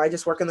do. You know, I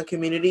just work in the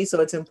community,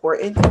 so it's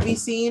important to be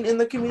seen in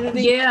the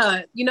community.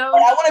 Yeah, you know.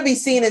 But I want to be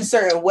seen in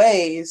certain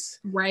ways.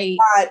 Right.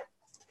 Not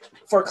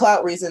for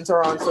clout reasons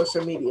or on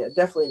social media.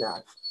 Definitely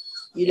not.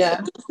 You know?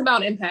 It's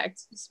about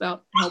impact. It's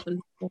about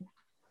helping people.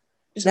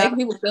 Just making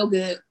people feel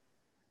good.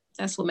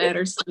 That's what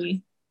matters to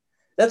me.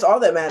 That's all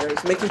that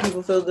matters. Making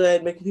people feel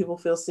good, making people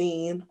feel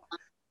seen.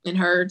 And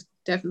heard,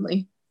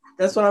 definitely.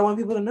 That's what I want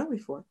people to know me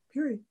for.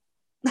 Period.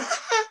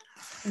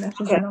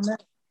 Okay.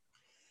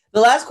 The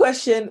last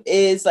question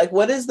is like,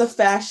 what is the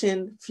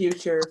fashion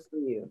future for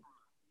you?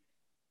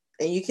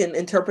 And you can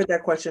interpret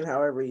that question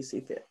however you see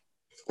fit.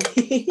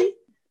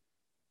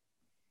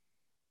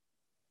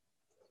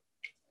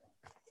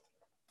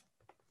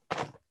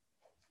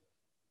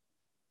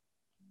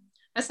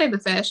 I say the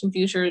fashion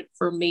future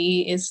for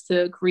me is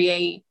to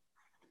create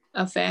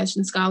a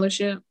fashion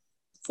scholarship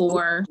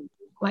for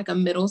like a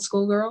middle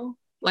school girl,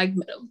 like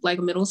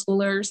a middle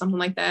schooler or something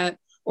like that,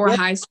 or a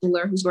high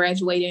schooler who's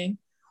graduating,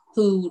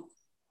 who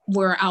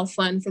where I'll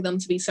fund for them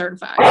to be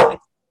certified like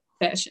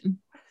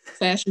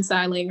fashion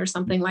styling or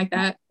something like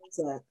that.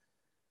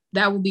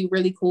 That would be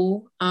really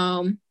cool.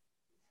 And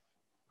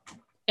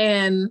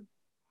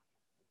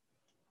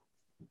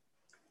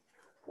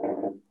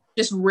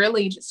just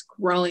really just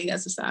growing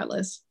as a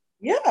stylist.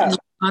 Yeah. And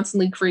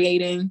constantly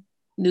creating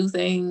new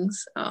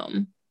things,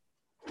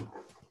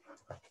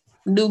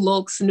 new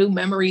looks, new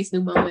memories,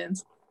 new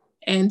moments,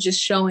 and just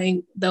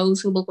showing those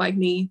who look like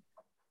me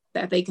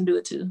that they can do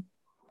it too.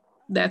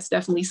 That's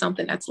definitely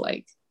something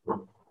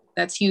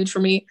that's huge for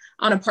me.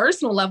 On a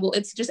personal level,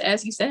 it's just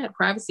as you said,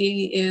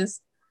 privacy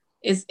is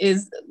as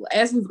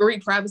we've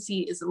agreed,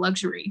 privacy is a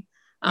luxury.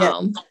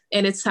 And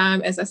it's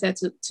time, as I said,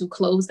 to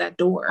close that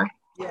door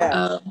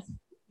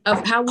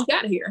of how we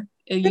got here.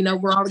 And, you know,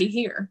 we're already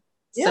here.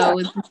 So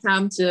it's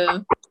time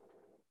to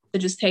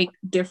just take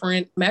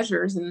different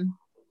measures and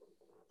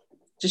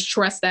just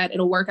trust that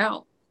it'll work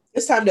out.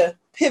 It's time to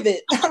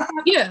pivot.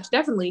 Yeah,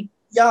 definitely.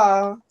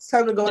 Yeah, it's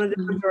time to go in a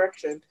different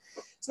direction.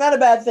 It's not a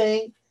bad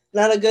thing,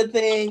 not a good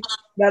thing,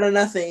 not a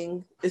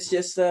nothing. It's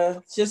just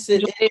it just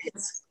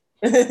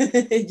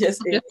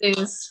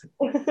is.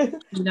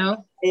 You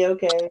know?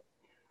 Okay.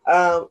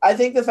 I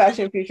think the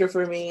fashion future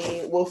for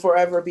me will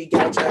forever be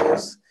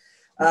gauchos.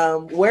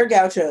 Wear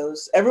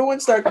gauchos. Everyone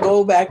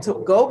go back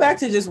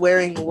to just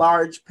wearing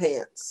large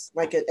pants,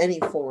 like in any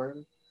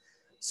form.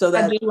 So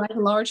that I do like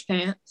large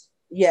pants.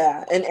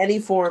 Yeah, in any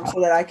form,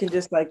 so that I can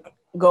just like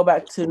go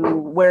back to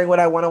wearing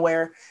what I want to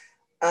wear,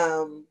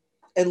 and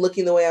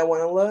looking the way I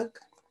want to look.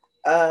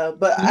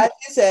 But as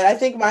you said, I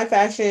think my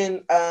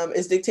fashion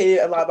is dictated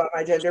a lot by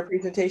my gender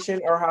presentation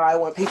or how I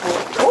want people.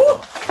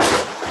 Oh,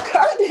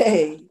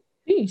 Kanye.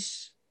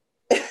 Sheesh.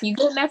 You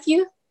good,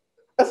 nephew?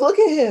 Look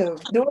at him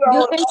doing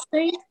all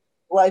thing.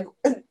 Like,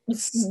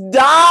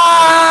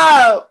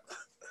 stop!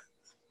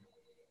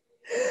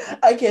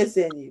 I can't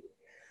stand you.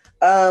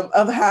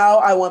 Of how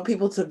I want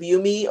people to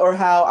view me or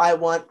how I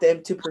want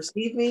them to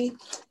perceive me.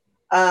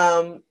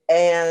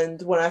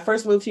 And when I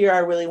first moved here, I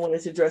really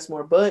wanted to dress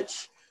more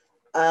butch.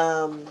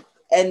 And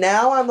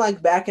now I'm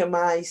like back in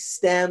my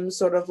STEM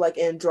sort of like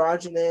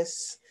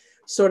androgynous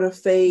sort of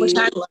phase. Which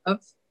I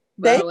love.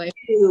 Thank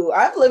you.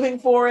 I'm living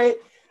for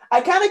it. I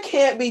kind of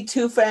can't be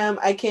too femme.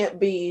 I can't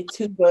be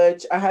too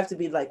butch. I have to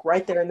be like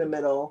right there in the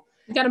middle.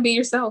 You gotta be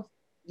yourself.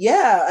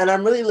 Yeah, and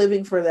I'm really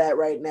living for that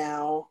right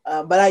now.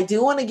 But I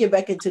do want to get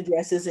back into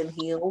dresses and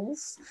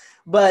heels.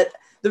 But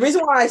the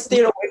reason why I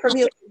stayed away from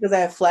heels is because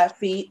I have flat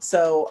feet.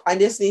 So I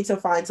just need to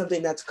find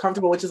something that's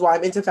comfortable, which is why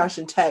I'm into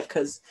fashion tech,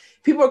 because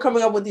people are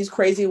coming up with these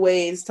crazy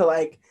ways to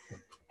like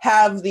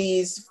have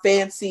these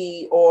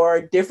fancy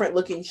or different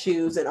looking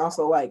shoes and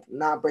also like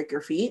not break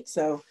your feet.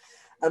 So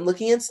I'm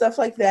looking at stuff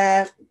like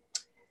that.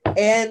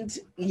 And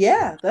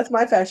yeah, that's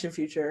my fashion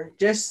future.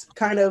 Just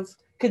kind of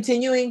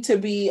continuing to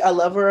be a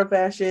lover of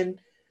fashion,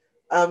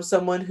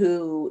 someone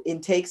who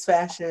intakes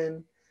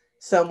fashion,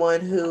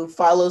 someone who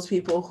follows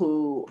people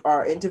who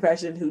are into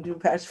fashion, who do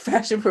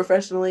fashion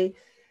professionally,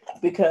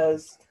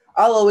 because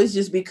I'll always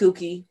just be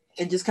kooky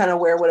and just kind of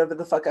wear whatever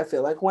the fuck I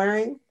feel like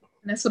wearing.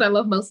 And that's what I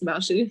love most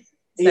about you.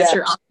 That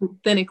you're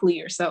authentically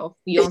yourself.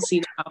 You don't see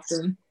that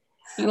often.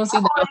 You don't see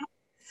that often.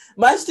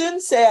 My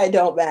students say I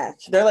don't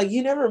match. They're like,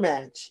 you never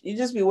match. You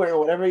just be wearing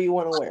whatever you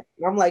want to wear.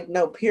 And I'm like,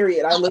 no,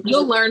 period.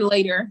 You'll learn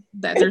later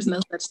that there's no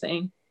such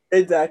thing.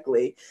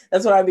 Exactly.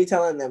 That's what I be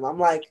telling them. I'm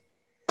like,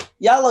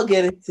 y'all will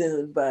get it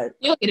soon, but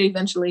you'll get it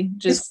eventually.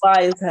 Just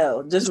fly as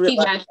hell. Just keep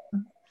matching.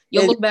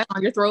 You'll look back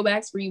on your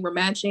throwbacks where you were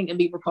matching and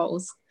be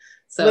repulsed.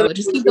 So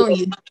just keep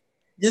doing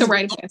just to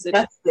write a passage.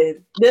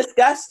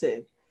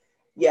 Disgusted.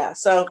 Yeah.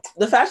 So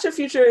the fashion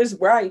future is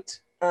bright.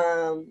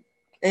 And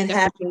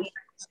happy.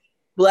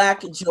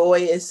 Black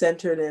joy is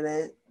centered in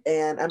it,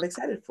 and I'm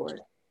excited for it.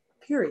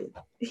 Period.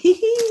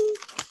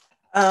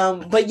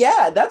 But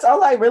yeah, that's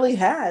all I really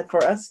had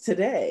for us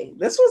today.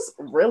 This was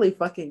really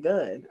fucking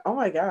good. Oh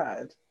my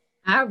god.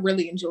 I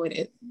really enjoyed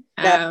it.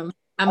 I'm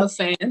a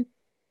fan.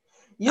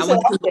 I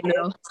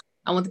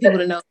want the people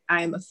to know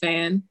I am a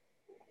fan.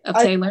 of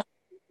Taylor?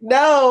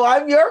 No,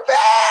 I'm your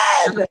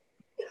fan.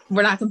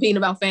 We're not competing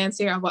about fans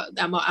here. I'm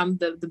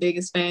the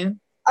biggest fan.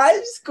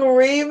 I'm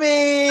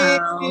screaming.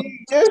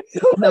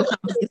 No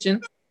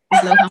competition.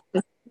 There's no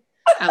competition.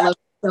 I love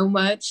you so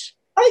much.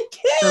 I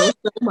can't.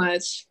 So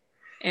much.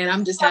 And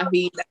I'm just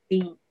happy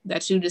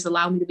that you just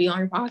allowed me to be on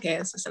your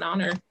podcast. It's an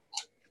honor.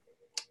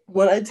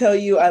 When I tell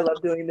you I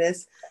love doing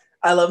this,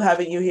 I love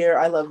having you here.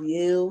 I love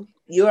you.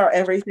 You are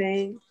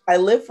everything. I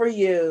live for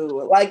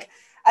you. Like,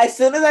 as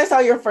soon as I saw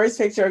your first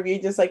picture of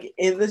you just like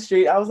in the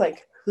street, I was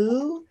like,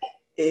 who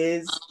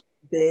is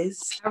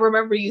this? I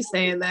remember you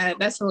saying that.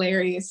 That's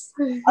hilarious.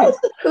 I was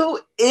like, who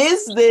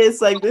is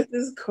this? Like, this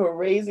is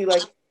crazy.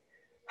 Like,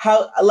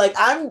 how, like,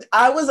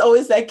 I was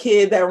always that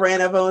kid that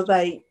ran up and was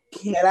like,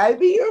 can I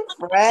be your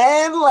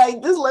friend?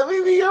 Like, just let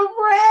me be your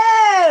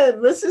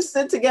friend. Let's just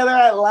sit together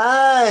at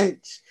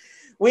lunch.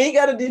 We ain't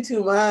got to do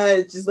too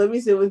much. Just let me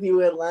sit with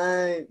you at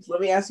lunch. Let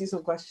me ask you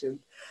some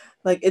questions.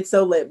 Like, it's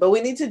so lit. But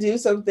we need to do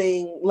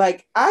something.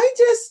 Like, I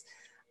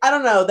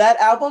don't know. That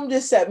album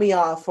just set me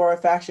off for a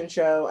fashion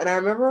show. And I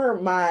remember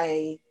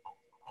my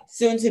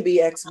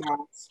soon-to-be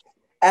ex-boss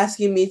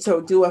asking me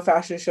to do a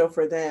fashion show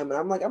for them. And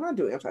I'm like, I'm not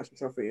doing a fashion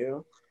show for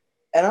you.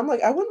 And I'm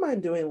like, I wouldn't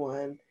mind doing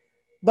one.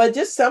 But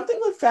just something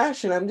with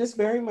fashion, I'm just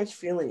very much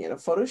feeling it. A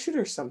photo shoot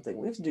or something.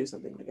 We have to do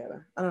something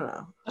together. I don't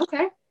know.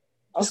 Okay.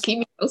 Just keep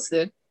me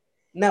posted.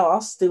 No,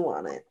 I'll stew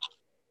on it.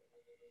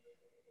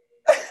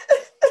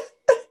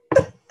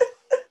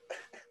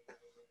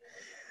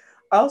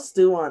 I'll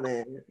stew on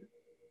it.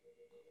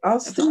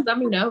 Let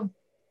me know.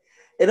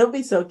 It'll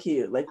be so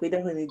cute. Like, we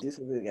definitely need to do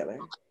something together.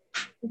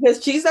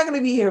 Because she's not going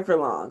to be here for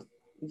long.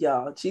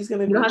 Y'all, she's going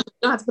to be... You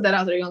don't have to put that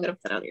out there. You don't got to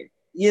put that out here.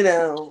 You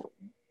know,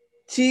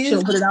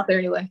 she'll put it out there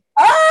anyway.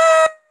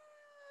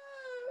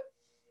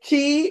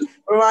 She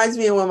reminds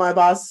me of when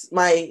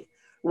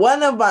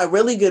one of my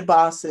really good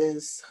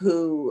bosses,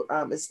 who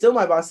is still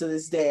my boss to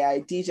this day, I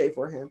DJ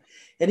for him,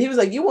 and he was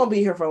like, you won't be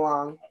here for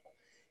long.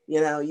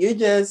 You know, you're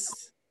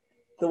just,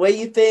 the way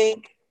you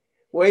think,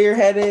 where you're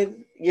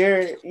headed,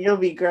 you'll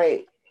be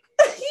great.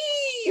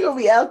 You'll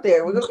be out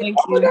there. We're gonna be,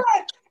 oh my God,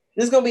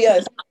 this is gonna be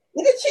us.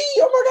 Look at Chi,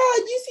 oh my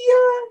God, you see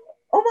her?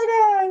 Oh my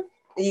God.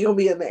 And you're gonna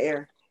be in the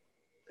air.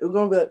 We're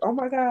gonna be like, oh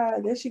my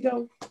God, there she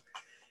go.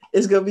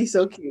 It's gonna be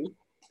so cute.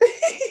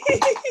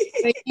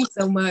 Thank you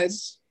so much.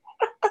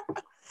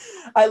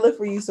 I live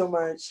for you so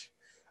much.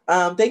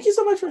 Thank you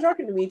so much for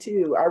talking to me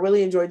too. I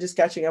really enjoyed just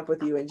catching up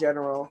with you in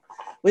general.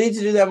 We need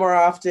to do that more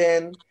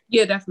often.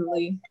 Yeah,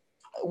 definitely.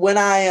 When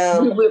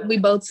we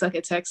both suck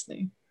at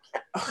texting.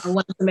 I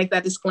wanted to make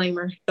that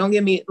disclaimer. Don't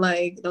get me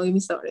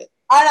started.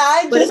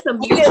 But it's a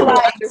mutual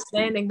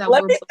understanding that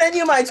let me send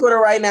you my Twitter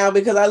right now,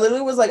 because I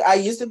literally was like, I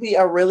used to be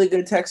a really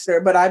good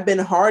texter, but I've been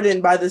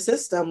hardened by the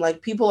system.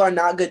 Like, people are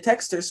not good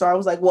texters. So I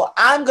was like, well,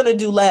 I'm going to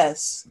do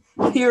less,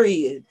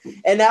 period.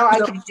 And now I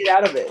can get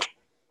out of it.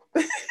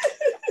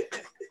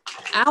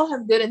 I'll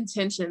have good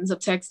intentions of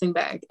texting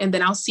back, and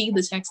then I'll see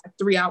the text like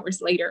 3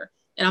 hours later,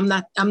 and I'm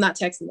not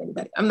texting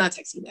anybody. I'm not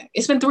texting back.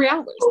 It's been 3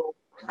 hours.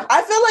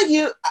 I feel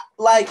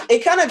like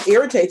it kind of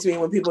irritates me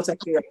when people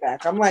text me right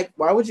back. I'm like,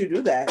 why would you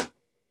do that?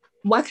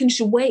 Why couldn't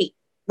you wait?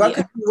 Why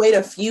couldn't you wait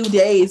a few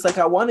days like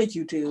I wanted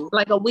you to?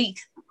 Like a week.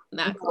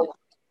 Not cool.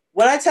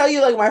 When I tell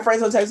you, like, my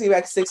friends will text me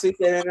back 6 weeks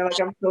in and they're like,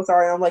 I'm so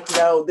sorry. I'm like,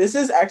 no, this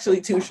is actually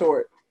too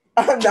short.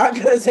 I'm not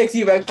going to text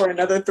you back for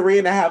another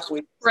 3.5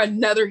 weeks. For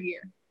another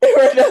year.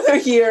 For another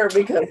year,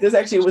 because this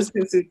actually was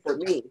too soon for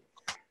me.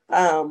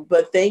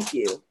 But thank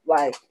you.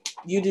 Like,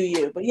 you do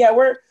you. But yeah,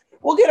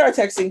 we'll get our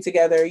texting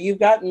together. You've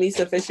gotten me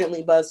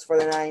sufficiently buzzed for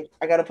the night.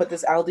 I got to put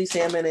this Aldi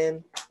salmon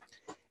in.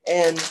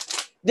 And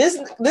this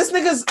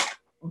nigga's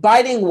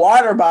biting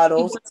water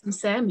bottles. Some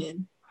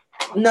salmon.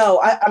 No,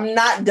 I'm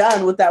not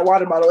done with that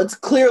water bottle. It's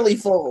clearly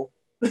full.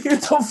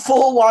 It's a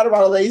full water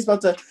bottle that he's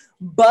about to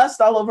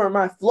bust all over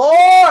my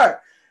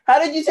floor.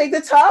 How did you take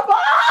the top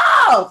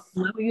off?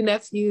 Love you,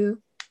 nephew.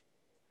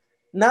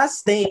 Not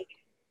stink.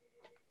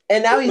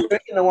 And now he's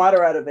drinking the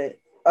water out of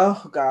it.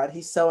 Oh God,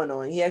 he's so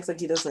annoying. He acts like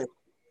he doesn't.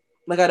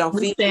 Like I don't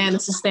feed him. A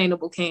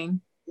sustainable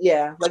king.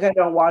 Yeah, like I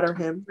don't water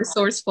him.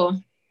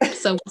 Resourceful.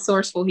 So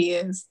resourceful he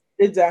is.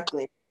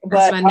 Exactly.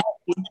 But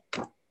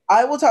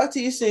I will talk to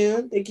you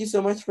soon. Thank you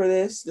so much for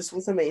this. This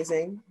was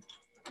amazing.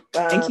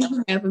 Thank you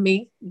for having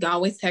me. You can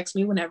always text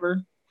me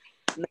whenever.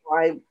 No,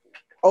 I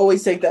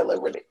always take that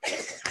liberty.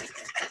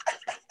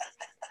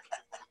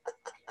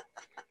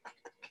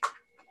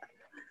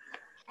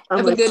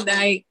 Have a good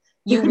night.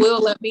 You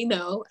will let me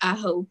know, I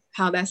hope,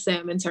 how that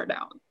salmon turned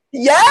out.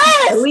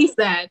 Yes! At least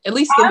that. At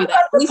least give me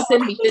that. At least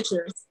send me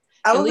pictures.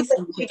 I'm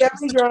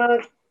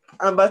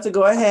about to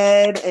go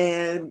ahead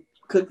and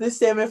cook this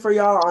salmon for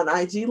y'all on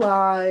IG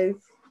Live.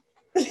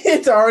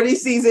 It's already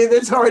seasoned.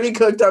 It's already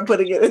cooked. I'm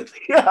putting it in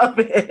the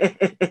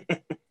oven.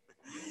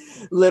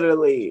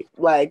 Literally,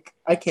 like,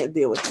 I can't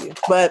deal with you.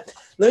 But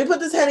let me put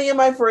this Henny in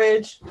my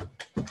fridge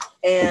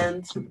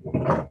and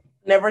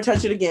never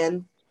touch it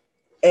again.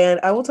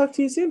 And I will talk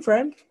to you soon,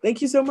 friend. Thank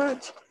you so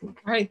much. All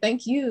right.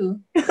 Thank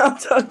you. I'll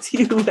talk to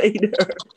you later.